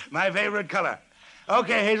 My favorite color.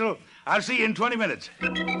 Okay, Hazel. I'll see you in 20 minutes.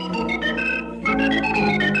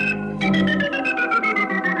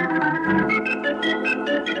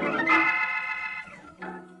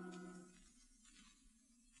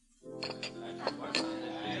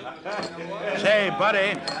 Say,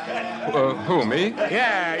 buddy. Who, me?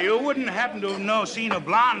 Yeah, you wouldn't happen to have seen a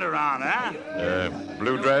blonde around, huh?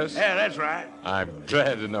 Blue dress? Yeah, that's right. I'm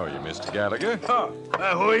glad to know you, Mr. Gallagher. Oh,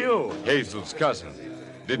 who are you? Hazel's cousin.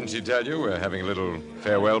 Didn't she tell you we're having a little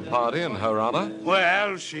farewell party in her honor?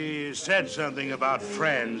 Well, she said something about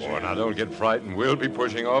friends. Oh, now don't get frightened. We'll be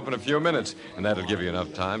pushing off in a few minutes, and that'll give you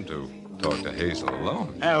enough time to talk to Hazel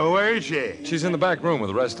alone. Where is she? She's in the back room with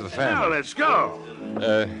the rest of the family. Well, let's go.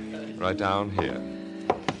 Right down here.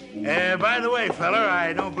 By the way, fella,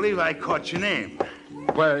 I don't believe I caught your name.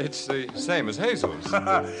 Well, it's the same as Hazel's.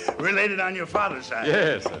 Related on your father's side.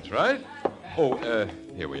 Yes, that's right. Oh,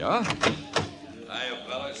 here we are. Hiya,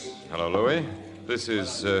 fellas. Hello, Louis. This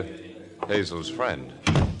is Hazel's friend.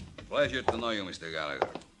 Pleasure to know you, Mr. Gallagher.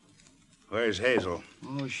 Where's Hazel?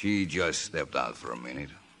 Oh, she just stepped out for a minute.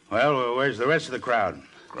 Well, where's the rest of the crowd?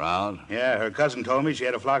 Crowd? Yeah, her cousin told me she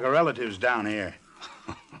had a flock of relatives down here.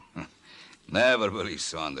 Never believe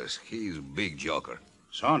Saunders. He's a big joker.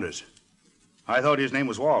 Saunders? I thought his name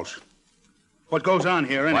was Walsh. What goes on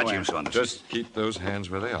here anyway? Watch him, Saunders. Just keep those hands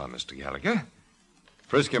where they are, Mr. Gallagher.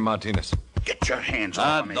 Frisk him, Martinez. Get your hands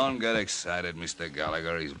off me. Don't get excited, Mr.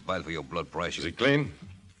 Gallagher. He's bad for your blood pressure. Is he clean?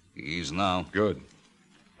 He is now. Good.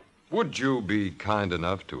 Would you be kind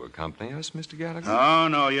enough to accompany us, Mr. Gallagher? Oh,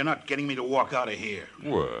 no, you're not getting me to walk out of here.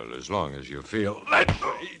 Well, as long as you feel...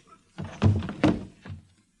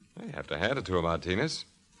 You have to hand it to him, Martinez.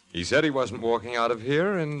 He said he wasn't walking out of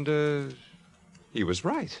here, and, he was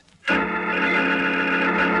right.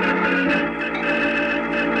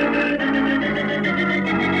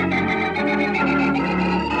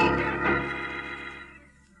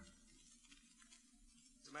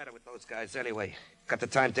 Those guys anyway. Got the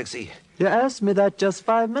time, Dixie? You asked me that just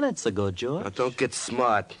 5 minutes ago, George. Now, don't get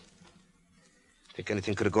smart. Think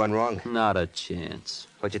anything could have gone wrong? Not a chance.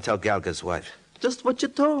 What'd you tell Gallagher's wife? Just what you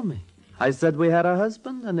told me. I said we had a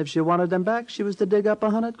husband, and if she wanted them back, she was to dig up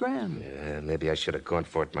 $100,000. Yeah, maybe I should have gone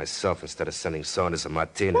for it myself instead of sending Saunders and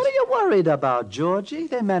Martinez. What are you worried about, Georgie?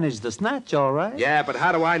 They managed the snatch, all right. Yeah, but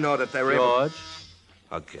how do I know that they were George.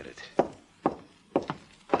 I'll get it.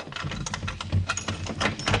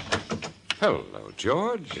 Hello,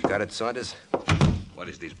 George. You got it, Saunders? What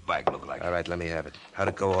does this bag look like? All right, let me have it. How'd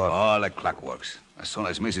it go off? Oh, like clockworks. As soon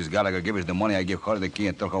as Mrs. Gallagher gives us the money, I give her the key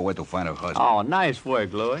and tell her where to find her husband. Oh, nice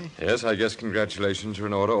work, Louis. Yes, I guess congratulations are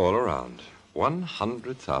in order all around.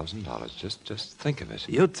 $100,000. Just think of it.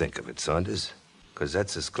 You think of it, Saunders, because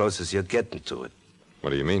that's as close as you're getting to it.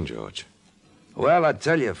 What do you mean, George? Well, I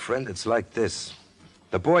tell you, friend, it's like this.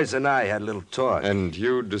 The boys and I had a little talk. And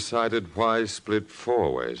you decided why split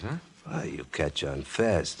 4 ways, huh? Why, you catch on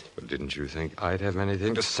fast. But didn't you think I'd have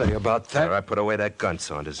anything to say about that? All right, put away that gun,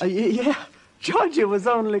 Saunders. Yeah, Georgie was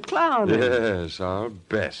only clowning. Yes, I'll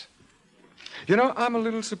bet. You know, I'm a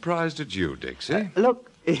little surprised at you, Dixie.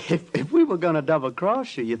 Look, if we were going to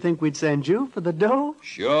double-cross you think we'd send you for the dough?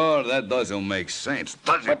 Sure, that doesn't make sense,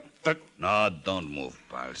 does it? No, don't move,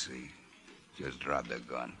 Palsy. Just drop the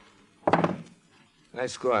gun.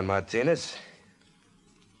 Nice going, Martinez.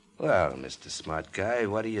 Well, Mr. Smart Guy,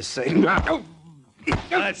 what do you say?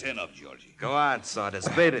 That's enough, Georgie. Go on, Saunders.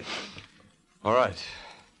 Beat it. All right.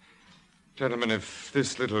 Gentlemen, if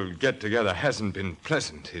this little get-together hasn't been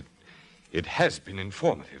pleasant, it has been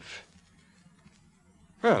informative.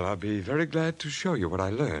 Well, I'll be very glad to show you what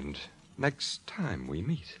I learned next time we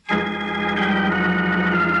meet.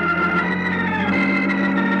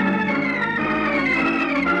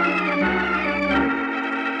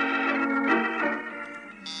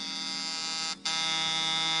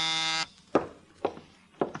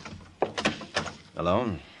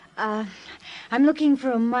 Hello? I'm looking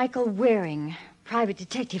for a Michael Waring, private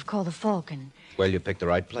detective called the Falcon. Well, you picked the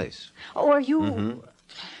right place. Or you... Mm-hmm.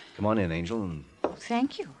 Come on in, Angel.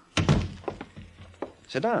 Thank you.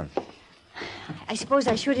 Sit down. I suppose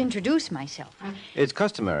I should introduce myself. It's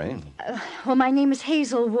customary. Well, my name is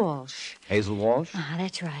Hazel Walsh. Hazel Walsh? Ah,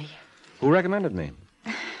 that's right. Who recommended me?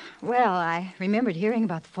 Well, I remembered hearing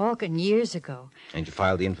about the Falcon years ago. And you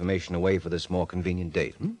filed the information away for this more convenient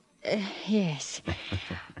date, hmm? Yes.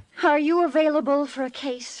 Are you available for a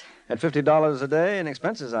case? At $50 a day in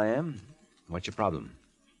expenses, I am. What's your problem?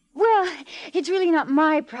 Well, it's really not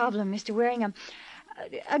my problem, Mr. Waring.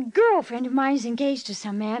 A girlfriend of mine is engaged to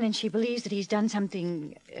some man, and she believes that he's done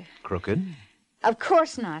something... Crooked? Of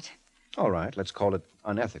course not. All right, let's call it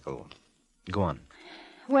unethical. Go on.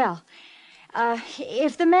 Well,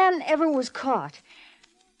 if the man ever was caught,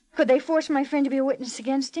 could they force my friend to be a witness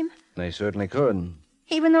against him? They certainly could.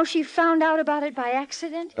 Even though she found out about it by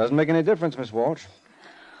accident? Doesn't make any difference, Miss Walsh.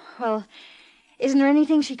 Well, isn't there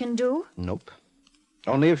anything she can do? Nope.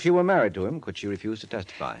 Only if she were married to him could she refuse to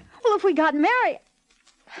testify. Well, if we got married...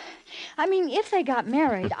 I mean, if they got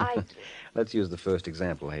married, I'd... Let's use the first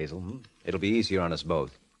example, Hazel. Hmm? It'll be easier on us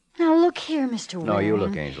both. Now, look here, Mr. Waring. No, you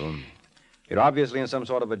look, Angel. You're obviously in some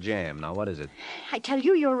sort of a jam. Now, what is it? I tell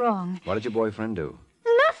you, you're wrong. What did your boyfriend do?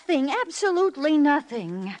 Nothing. Absolutely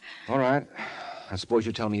nothing. All right. I suppose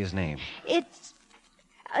you tell me his name. It's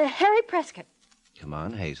Harry Prescott. Come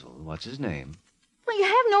on, Hazel. What's his name? Well, you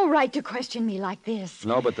have no right to question me like this.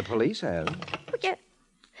 No, but the police have. Well,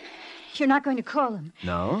 you're not going to call him.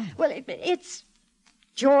 No? Well, it's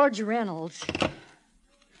George Reynolds.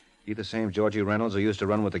 You the same Georgie Reynolds who used to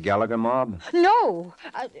run with the Gallagher mob? No.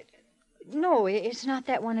 No, it's not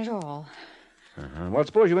that one at all. Uh-huh. Well,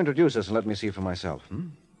 suppose you introduce us and let me see for myself. Hmm?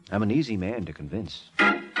 I'm an easy man to convince.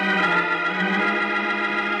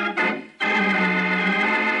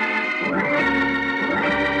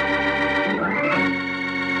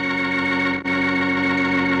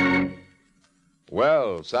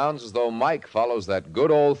 Well, sounds as though Mike follows that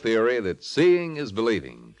good old theory that seeing is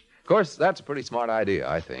believing. Of course, that's a pretty smart idea,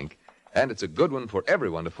 I think. And it's a good one for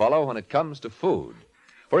everyone to follow when it comes to food.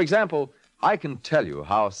 For example, I can tell you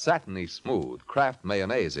how satiny smooth Kraft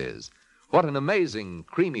mayonnaise is. What an amazing,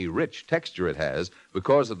 creamy, rich texture it has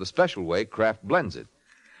because of the special way Kraft blends it.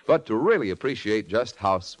 But to really appreciate just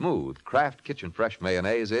how smooth Kraft Kitchen Fresh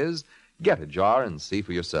mayonnaise is, get a jar and see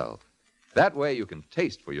for yourself. That way you can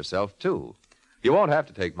taste for yourself, too. You won't have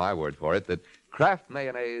to take my word for it that Kraft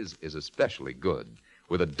mayonnaise is especially good,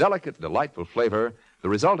 with a delicate, delightful flavor, the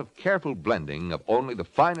result of careful blending of only the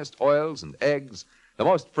finest oils and eggs, the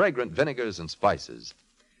most fragrant vinegars and spices.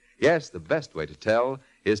 Yes, the best way to tell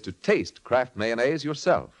is to taste Kraft mayonnaise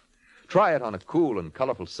yourself. Try it on a cool and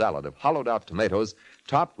colorful salad of hollowed-out tomatoes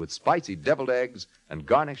topped with spicy deviled eggs and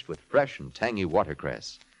garnished with fresh and tangy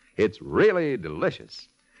watercress. It's really delicious.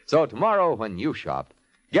 So tomorrow when you shop,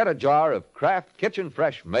 Get a jar of Kraft Kitchen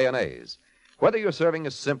Fresh mayonnaise. Whether you're serving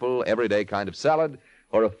a simple, everyday kind of salad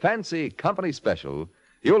or a fancy company special,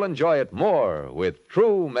 you'll enjoy it more with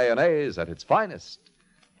true mayonnaise at its finest.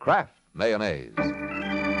 Kraft mayonnaise.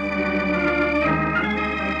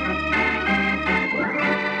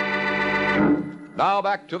 Now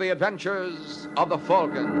back to the adventures of the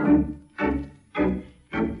Falcon.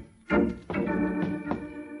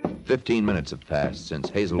 15 minutes have passed since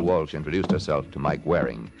Hazel Walsh introduced herself to Mike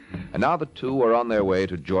Waring, and now the two are on their way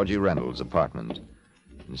to Georgie Reynolds' apartment.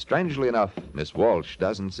 And strangely enough, Miss Walsh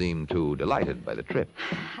doesn't seem too delighted by the trip.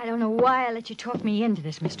 I don't know why I let you talk me into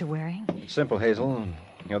this, Mr. Waring. It's simple, Hazel.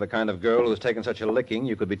 You're the kind of girl who's taken such a licking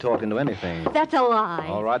you could be talked into anything. That's a lie.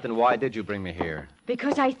 All right, then why did you bring me here?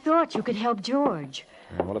 Because I thought you could help George.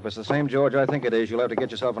 Well, if it's the same George I think it is, you'll have to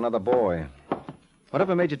get yourself another boy.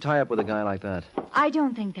 Whatever made you tie up with a guy like that? I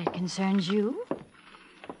don't think that concerns you.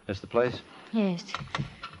 This the place? Yes.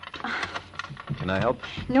 Can I help?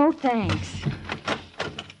 No, thanks.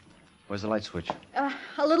 Where's the light switch?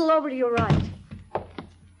 A little over to your right.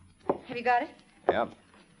 Have you got it? Yeah.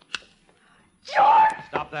 George!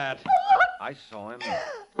 Stop that. I saw him.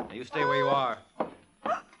 Now you stay where you are.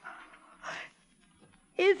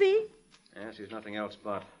 Is he? Yes, he's nothing else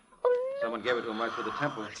but. Someone gave it to him right through the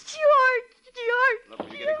temple. George! Look, will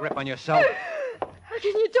you get a grip on yourself? How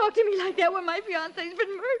can you talk to me like that when my fiancé's been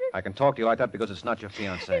murdered? I can talk to you like that because it's not your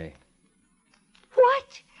fiancé.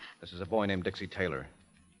 What? This is a boy named Dixie Taylor.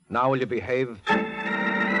 Now will you behave?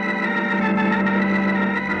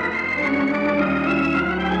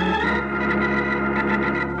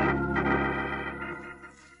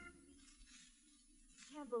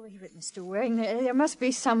 Believe it, Mr. Waring. There must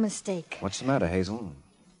be some mistake. What's the matter, Hazel?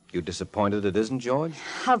 You disappointed it isn't George?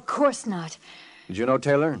 Of course not. Did you know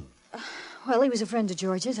Taylor? Well, he was a friend of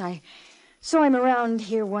George's. I saw him around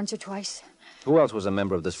here once or twice. Who else was a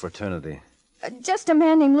member of this fraternity? Just a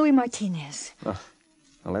man named Louis Martinez. Oh,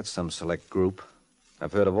 well, that's some select group.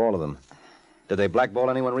 I've heard of all of them. Did they blackball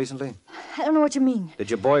anyone recently? I don't know what you mean. Did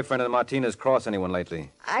your boyfriend and Martinez cross anyone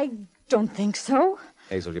lately? I don't think so.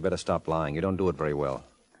 Hazel, you better stop lying. You don't do it very well.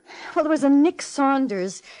 Well, there was a Nick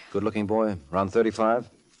Saunders. Good-looking boy, around 35?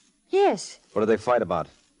 Yes. What did they fight about?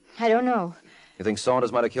 I don't know. You think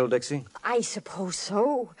Saunders might have killed Dixie? I suppose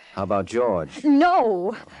so. How about George?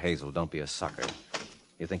 No. Oh, Hazel, don't be a sucker.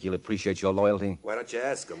 You think he'll appreciate your loyalty? Why don't you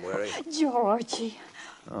ask him, Waring? Georgie.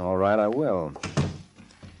 All right, I will.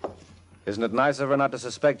 Isn't it nice of her not to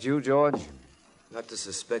suspect you, George? Not to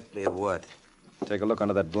suspect me of what? Take a look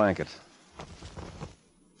under that blanket.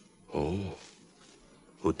 Oh.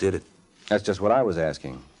 Who did it? That's just what I was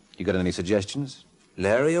asking. You got any suggestions?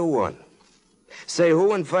 Nary a one. Say,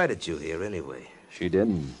 who invited you here anyway? She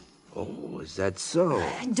didn't. Oh, is that so?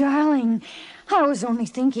 Darling, I was only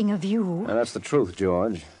thinking of you. Now, that's the truth,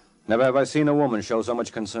 George. Never have I seen a woman show so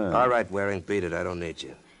much concern. All right, Waring, beat it. I don't need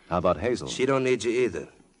you. How about Hazel? She don't need you either.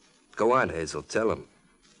 Go on, Hazel. Tell him.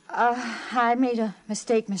 I made a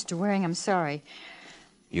mistake, Mr. Waring. I'm sorry.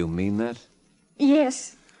 You mean that?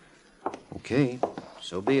 Yes. Okay.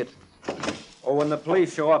 So be it. Oh, when the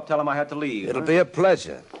police show up, tell them I had to leave. It'll be a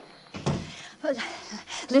pleasure.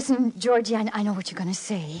 Listen, Georgie, I know what you're going to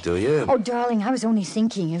say. Do you? Oh, darling, I was only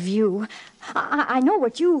thinking of you. I know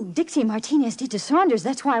what you, Dixie Martinez, did to Saunders.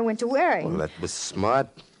 That's why I went to Waring. Well, that was smart.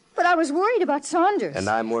 But I was worried about Saunders. And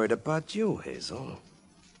I'm worried about you, Hazel.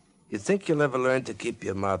 You think you'll ever learn to keep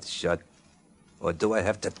your mouth shut? Or do I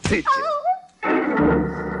have to teach you?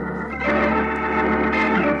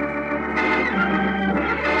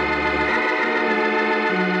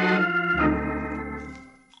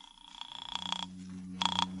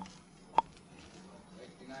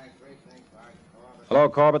 Hello,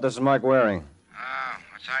 Corbett. This is Mike Waring. Oh,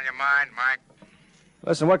 what's on your mind, Mike?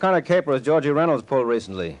 Listen, what kind of caper has Georgie Reynolds pulled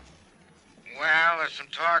recently? Well, there's some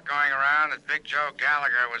talk going around that Big Joe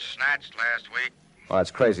Gallagher was snatched last week. Oh, that's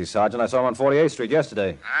crazy, Sergeant. I saw him on 48th Street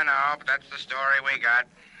yesterday. I know, but that's the story we got.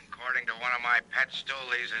 According to one of my pet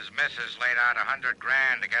stoolies, his missus laid out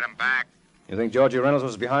 $100,000 to get him back. You think Georgie Reynolds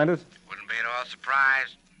was behind it? Wouldn't be at all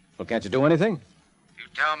surprised. Well, can't you do anything? You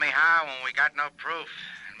tell me how when we got no proof,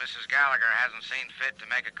 and Mrs. Gallagher hasn't seen fit to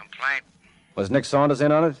make a complaint. Was Nick Saunders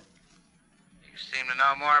in on it? You seem to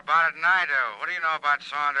know more about it than I do. What do you know about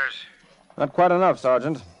Saunders? Not quite enough,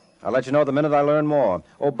 Sergeant. I'll let you know the minute I learn more.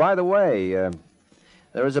 Oh, by the way,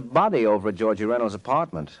 there is a body over at Georgie Reynolds'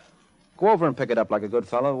 apartment. Go over and pick it up like a good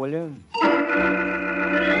fellow, will you?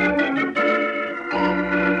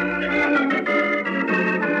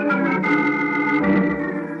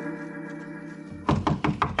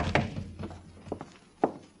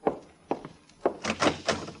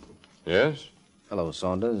 Yes? Hello,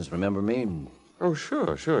 Saunders. Remember me? Oh,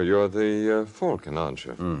 sure. You're the Falcon, aren't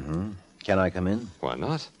you? Mm-hmm. Can I come in? Why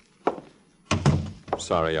not?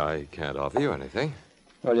 Sorry I can't offer you anything.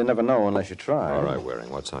 Well, you never know unless you try. All right, Waring,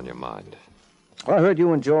 what's on your mind? Well, I heard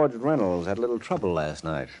you and George Reynolds had a little trouble last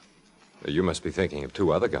night. You must be thinking of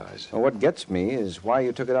 2 other guys. Well, what gets me is why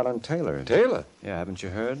you took it out on Taylor. Taylor? Yeah, haven't you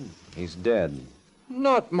heard? He's dead.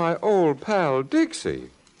 Not my old pal, Dixie.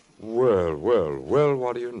 Well,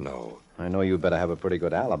 what do you know? I know you better have a pretty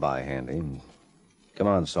good alibi handy. Come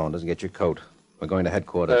on, Saunders, get your coat. We're going to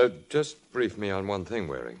headquarters. Just brief me on one thing,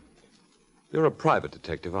 Waring. You're a private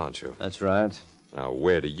detective, aren't you? That's right. Now,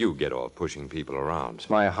 where do you get off pushing people around? It's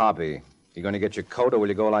my hobby. You going to get your coat, or will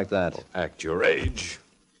you go like that? Oh, act your age.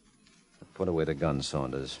 Put away the gun,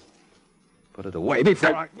 Saunders. Put it away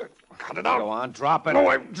before I... Cut it out. Go on, drop it.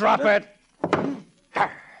 No, drop it.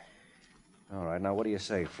 All right, now what do you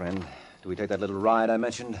say, friend? Do we take that little ride I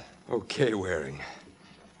mentioned? Okay, Waring.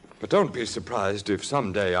 But don't be surprised if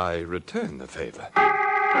someday I return the favor.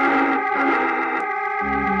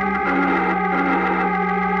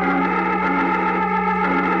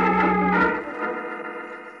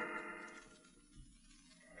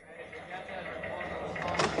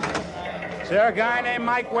 Is there a guy named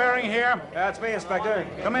Mike Waring here? That's me, Inspector.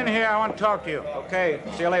 Come in here. I want to talk to you. Okay.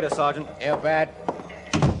 See you later, Sergeant. You bet.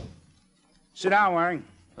 Sit down, Waring.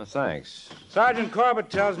 Oh, thanks. Sergeant Corbett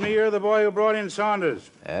tells me you're the boy who brought in Saunders.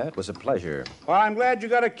 Yeah, it was a pleasure. Well, I'm glad you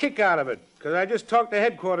got a kick out of it, because I just talked to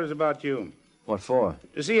headquarters about you. What for?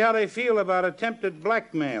 To see how they feel about attempted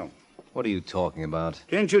blackmail. What are you talking about?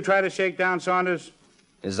 Didn't you try to shake down Saunders?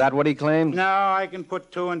 Is that what he claimed? No, I can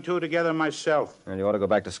put 2 and 2 together myself. And you ought to go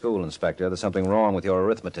back to school, Inspector. There's something wrong with your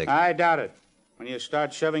arithmetic. I doubt it. When you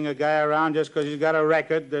start shoving a guy around just because he's got a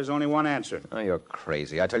record, there's only one answer. Oh, you're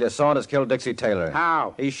crazy. I tell you, Saunders killed Dixie Taylor.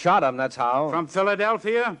 How? He shot him, that's how. From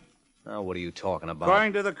Philadelphia? Oh, what are you talking about?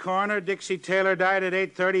 According to the coroner, Dixie Taylor died at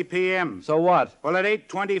 8:30 p.m. So what? Well, at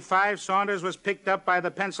 8:25, Saunders was picked up by the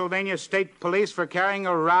Pennsylvania State Police for carrying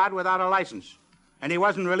a rod without a license. And he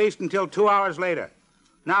wasn't released until 2 hours later.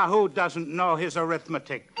 Now, who doesn't know his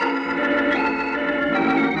arithmetic?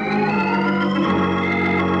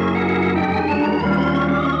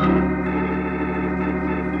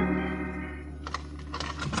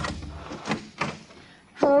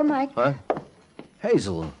 Hello, Mike. Huh?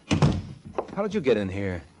 Hazel. How did you get in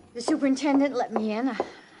here? The superintendent let me in.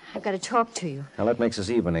 I've got to talk to you. Now, that makes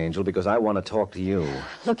us even, Angel, because I want to talk to you.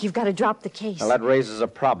 Look, you've got to drop the case. Now, that raises a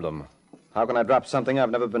problem. How can I drop something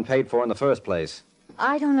I've never been paid for in the first place?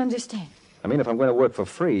 I don't understand. I mean, if I'm going to work for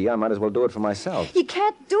free, I might as well do it for myself. You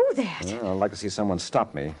can't do that. Well, I'd like to see someone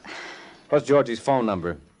stop me. What's Georgie's phone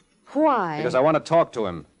number? Why? Because I want to talk to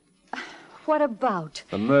him. What about?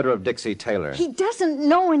 The murder of Dixie Taylor. He doesn't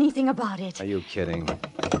know anything about it. Are you kidding?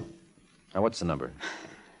 Now, what's the number?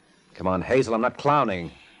 Come on, Hazel, I'm not clowning.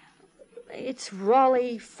 It's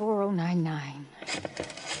Raleigh 4099.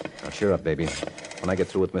 Now, cheer up, baby. When I get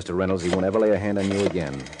through with Mr. Reynolds, he won't ever lay a hand on you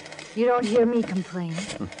again. You don't hear me complain.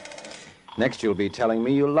 Next, you'll be telling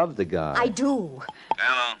me you love the guy. I do.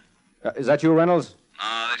 Hello. Is that you, Reynolds?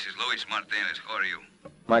 No, this is Luis Martinez. Who are you?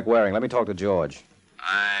 Mike Waring. Let me talk to George.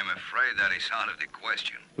 I'm afraid that is out of the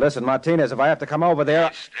question. Listen, Martinez, if I have to come over there...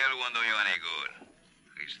 It still won't do you any good.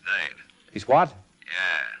 He's dead. He's what?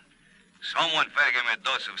 Yeah. Someone fed him a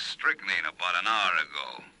dose of strychnine about an hour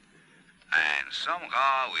ago. And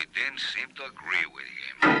somehow we didn't seem to agree with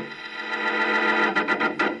him.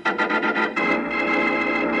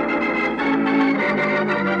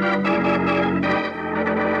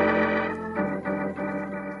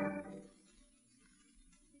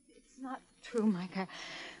 It's not true, Mike.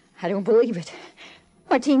 I don't believe it.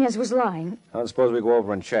 Martinez was lying. I suppose we go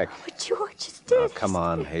over and check. But George is dead. Oh, come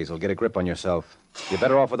on, Hazel. Get a grip on yourself. You're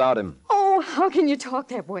better off without him. Oh, how can you talk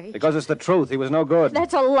that way? Because it's the truth. He was no good.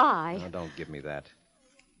 That's a lie. No, don't give me that.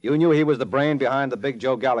 You knew he was the brain behind the big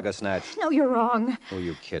Joe Gallagher snatch. No, you're wrong. Who are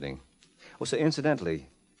you kidding? Oh, so incidentally,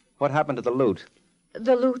 what happened to the loot?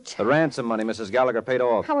 The loot? The ransom money Mrs. Gallagher paid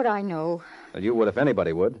off. How would I know? Well, you would if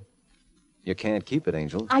anybody would. You can't keep it,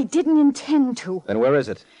 Angel. I didn't intend to. Then where is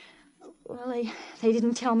it? Well, they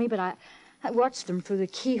didn't tell me, but I watched them through the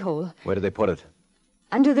keyhole. Where did they put it?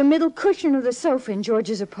 Under the middle cushion of the sofa in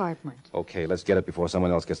George's apartment. Okay, let's get it before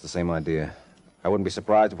someone else gets the same idea. I wouldn't be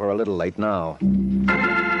surprised if we're a little late now.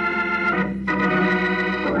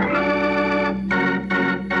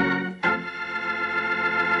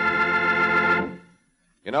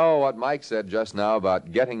 You know what Mike said just now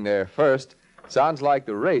about getting there first sounds like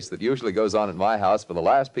the race that usually goes on at my house for the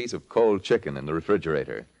last piece of cold chicken in the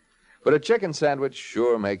refrigerator. But a chicken sandwich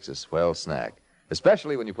sure makes a swell snack,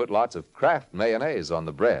 especially when you put lots of Kraft mayonnaise on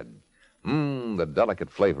the bread. The delicate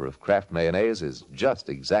flavor of Kraft mayonnaise is just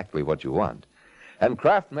exactly what you want. And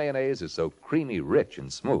Kraft mayonnaise is so creamy, rich,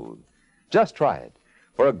 and smooth. Just try it.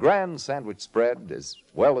 For a grand sandwich spread, as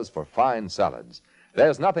well as for fine salads,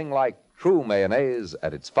 there's nothing like true mayonnaise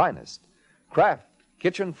at its finest. Kraft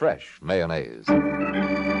Kitchen Fresh mayonnaise.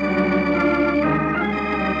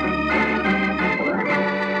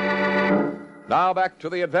 Now back to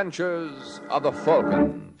the adventures of the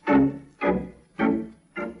Falcon.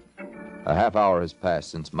 A half hour has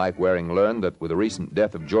passed since Mike Waring learned that with the recent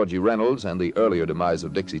death of Georgie Reynolds and the earlier demise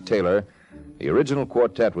of Dixie Taylor, the original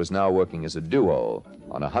quartet was now working as a duo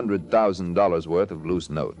on $100,000 worth of loose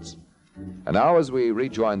notes. And now, as we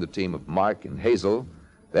rejoin the team of Mark and Hazel,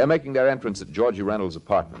 they're making their entrance at Georgie Reynolds'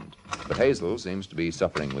 apartment. But Hazel seems to be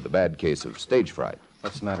suffering with a bad case of stage fright.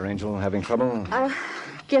 What's the matter, Angel? Having trouble?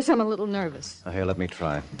 Guess I'm a little nervous. Here, let me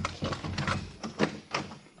try.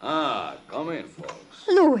 Come in, folks.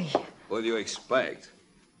 Louis. What do you expect?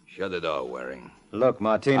 Shut the door, Waring. Look,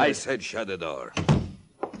 Martinez. I said shut the door.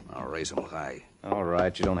 I'll raise him high. All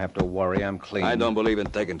right, you don't have to worry. I'm clean. I don't believe in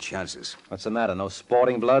taking chances. What's the matter? No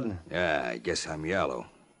sporting blood? Yeah, I guess I'm yellow.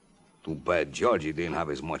 Too bad Georgie didn't have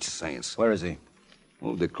as much sense. Where is he?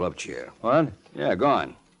 Move the club chair. What? Yeah, go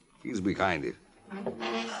on. He's behind it.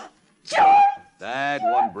 George! That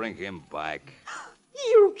won't bring him back.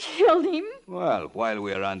 You killed him? Well, while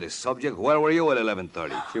we're on this subject, where were you at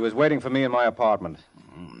 11:30? She was waiting for me in my apartment.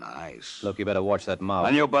 Nice. Look, you better watch that mouth.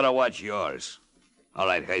 And you better watch yours. All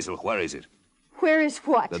right, Hazel, where is it? Where is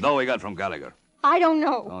what? The dough we got from Gallagher. I don't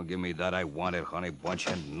know. Don't give me that. I want it, honey bunch,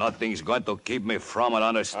 and nothing's going to keep me from it,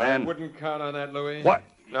 understand? I wouldn't count on that, Louis. What?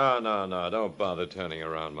 No. Don't bother turning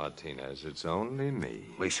around, Martinez. It's only me.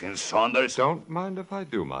 Listen, Saunders. Don't mind if I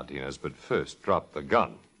do, Martinez, but first drop the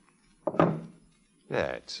gun.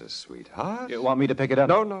 That's a sweetheart. You want me to pick it up?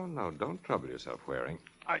 No. Don't trouble yourself, Waring.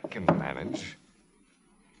 I can manage.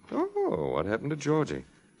 Oh, what happened to Georgie?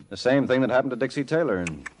 The same thing that happened to Dixie Taylor.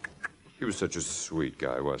 And he was such a sweet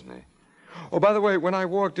guy, wasn't he? Oh, by the way, when I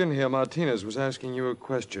walked in here, Martinez was asking you a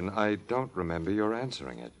question. I don't remember your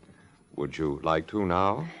answering it. Would you like to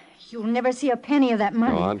now? You'll never see a penny of that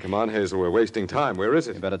money. Come on, Hazel. We're wasting time. Where is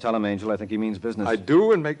it? You better tell him, Angel. I think he means business. I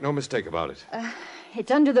do, and make no mistake about it.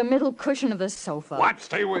 It's under the middle cushion of the sofa. What?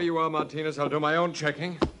 Stay where you are, Martinez. I'll do my own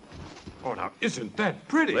checking. Oh, now, isn't that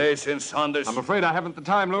pretty? Listen, Saunders. I'm afraid I haven't the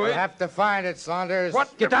time, Louis. You have to find it, Saunders.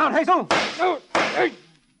 What? Get down, Hazel! No! Hey!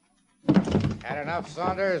 Had enough,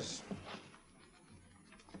 Saunders?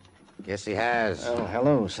 Yes, he has. Oh,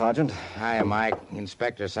 hello, Sergeant. Hiya, Mike. The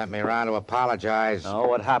inspector sent me around to apologize. Oh,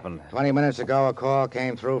 what happened? 20 minutes ago, a call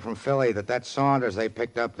came through from Philly that Saunders they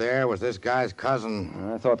picked up there was this guy's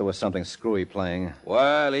cousin. I thought there was something screwy playing.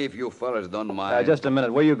 Well, if you fellas don't mind. Just a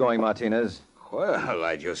minute. Where are you going, Martinez? Well,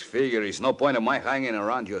 I just figure it's no point of my hanging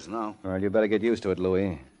around just now. Well, you better get used to it,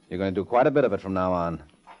 Louis. You're going to do quite a bit of it from now on.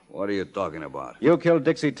 What are you talking about? You killed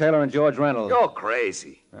Dixie Taylor and George Reynolds. You're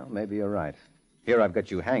crazy. Well, maybe you're right. Here I've got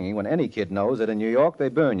you hanging when any kid knows that in New York they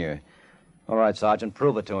burn you. All right, Sergeant,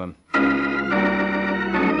 prove it to him.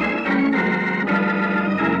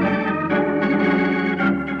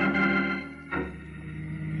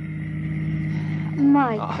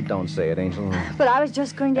 Mike. Oh, don't say it, Angel. But I was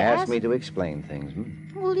just going to ask... Ask me to explain things,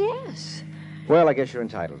 Well, yes. Well, I guess you're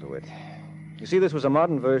entitled to it. You see, this was a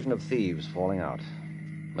modern version of thieves falling out.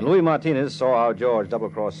 When Louis Martinez saw how George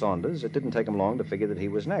double-crossed Saunders, it didn't take him long to figure that he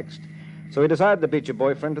was next. So he decided to beat your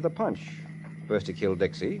boyfriend to the punch. First he killed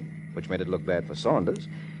Dixie, which made it look bad for Saunders.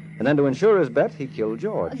 And then to ensure his bet, he killed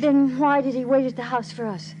George. Then why did he wait at the house for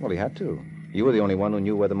us? Well, he had to. You were the only one who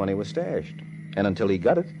knew where the money was stashed. And until he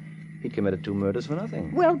got it, he'd committed 2 murders for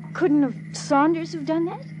nothing. Well, couldn't Saunders have done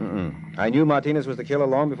that? I knew Martinez was the killer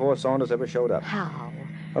long before Saunders ever showed up. How?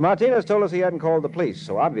 Well, Martinez told us he hadn't called the police,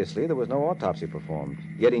 so obviously there was no autopsy performed.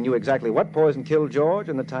 Yet he knew exactly what poison killed George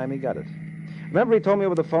and the time he got it. Remember he told me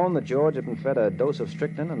over the phone that George had been fed a dose of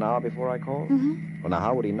strychnine an hour before I called? Mm-hmm. Well, now,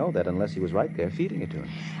 how would he know that unless he was right there feeding it to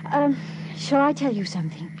him? Shall I tell you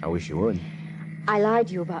something? I wish you would. I lied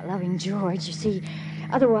to you about loving George, you see.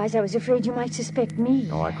 Otherwise, I was afraid you might suspect me.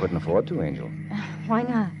 Oh, I couldn't afford to, Angel. Why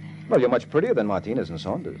not? Well, you're much prettier than Martinez and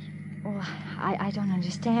Saunders. Oh, I don't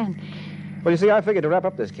understand. Well, you see, I figured to wrap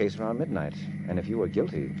up this case around midnight. And if you were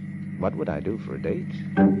guilty, what would I do for a date?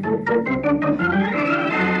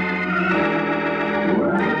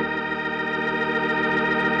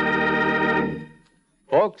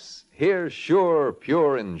 Folks, here's sure,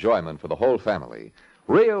 pure enjoyment for the whole family.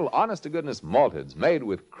 Real, honest-to-goodness malteds made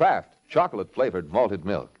with Kraft chocolate-flavored malted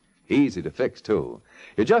milk. Easy to fix, too.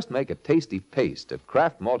 You just make a tasty paste of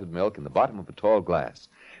Kraft malted milk in the bottom of a tall glass.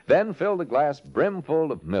 Then fill the glass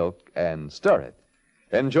brimful of milk and stir it.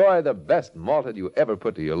 Enjoy the best malted you ever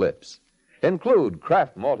put to your lips. Include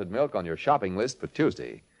Kraft malted milk on your shopping list for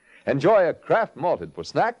Tuesday. Enjoy a Kraft malted for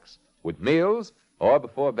snacks, with meals, or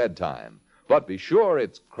before bedtime. But be sure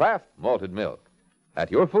it's Kraft malted milk.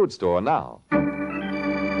 At your food store now.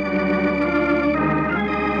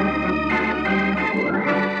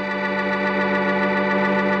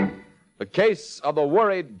 The Case of the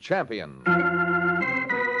Worried Champion.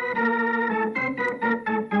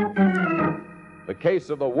 The Case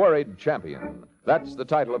of the Worried Champion. That's the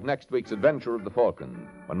title of next week's Adventure of the Falcon,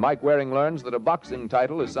 when Mike Waring learns that a boxing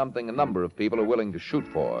title is something a number of people are willing to shoot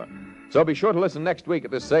for. So be sure to listen next week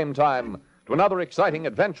at this same time to another exciting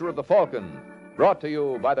Adventure of the Falcon, brought to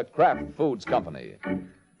you by the Kraft Foods Company.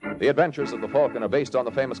 The Adventures of the Falcon are based on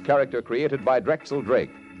the famous character created by Drexel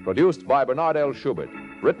Drake, produced by Bernard L. Schubert,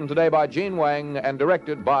 written today by Gene Wang, and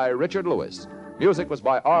directed by Richard Lewis. Music was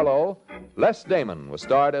by Arlo. Les Damon was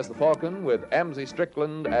starred as the Falcon, with Amzie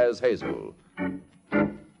Strickland as Hazel.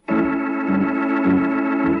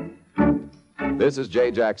 This is Jay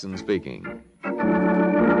Jackson speaking.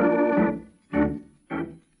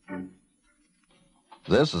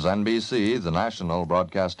 This is NBC, the National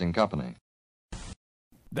Broadcasting Company.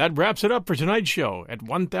 That wraps it up for tonight's show at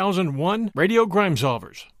 1001 Radio Crime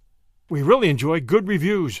Solvers. We really enjoy good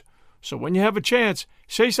reviews, so when you have a chance,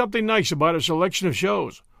 say something nice about a selection of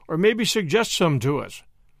shows, or maybe suggest some to us.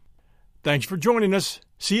 Thanks for joining us.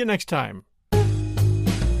 See you next time.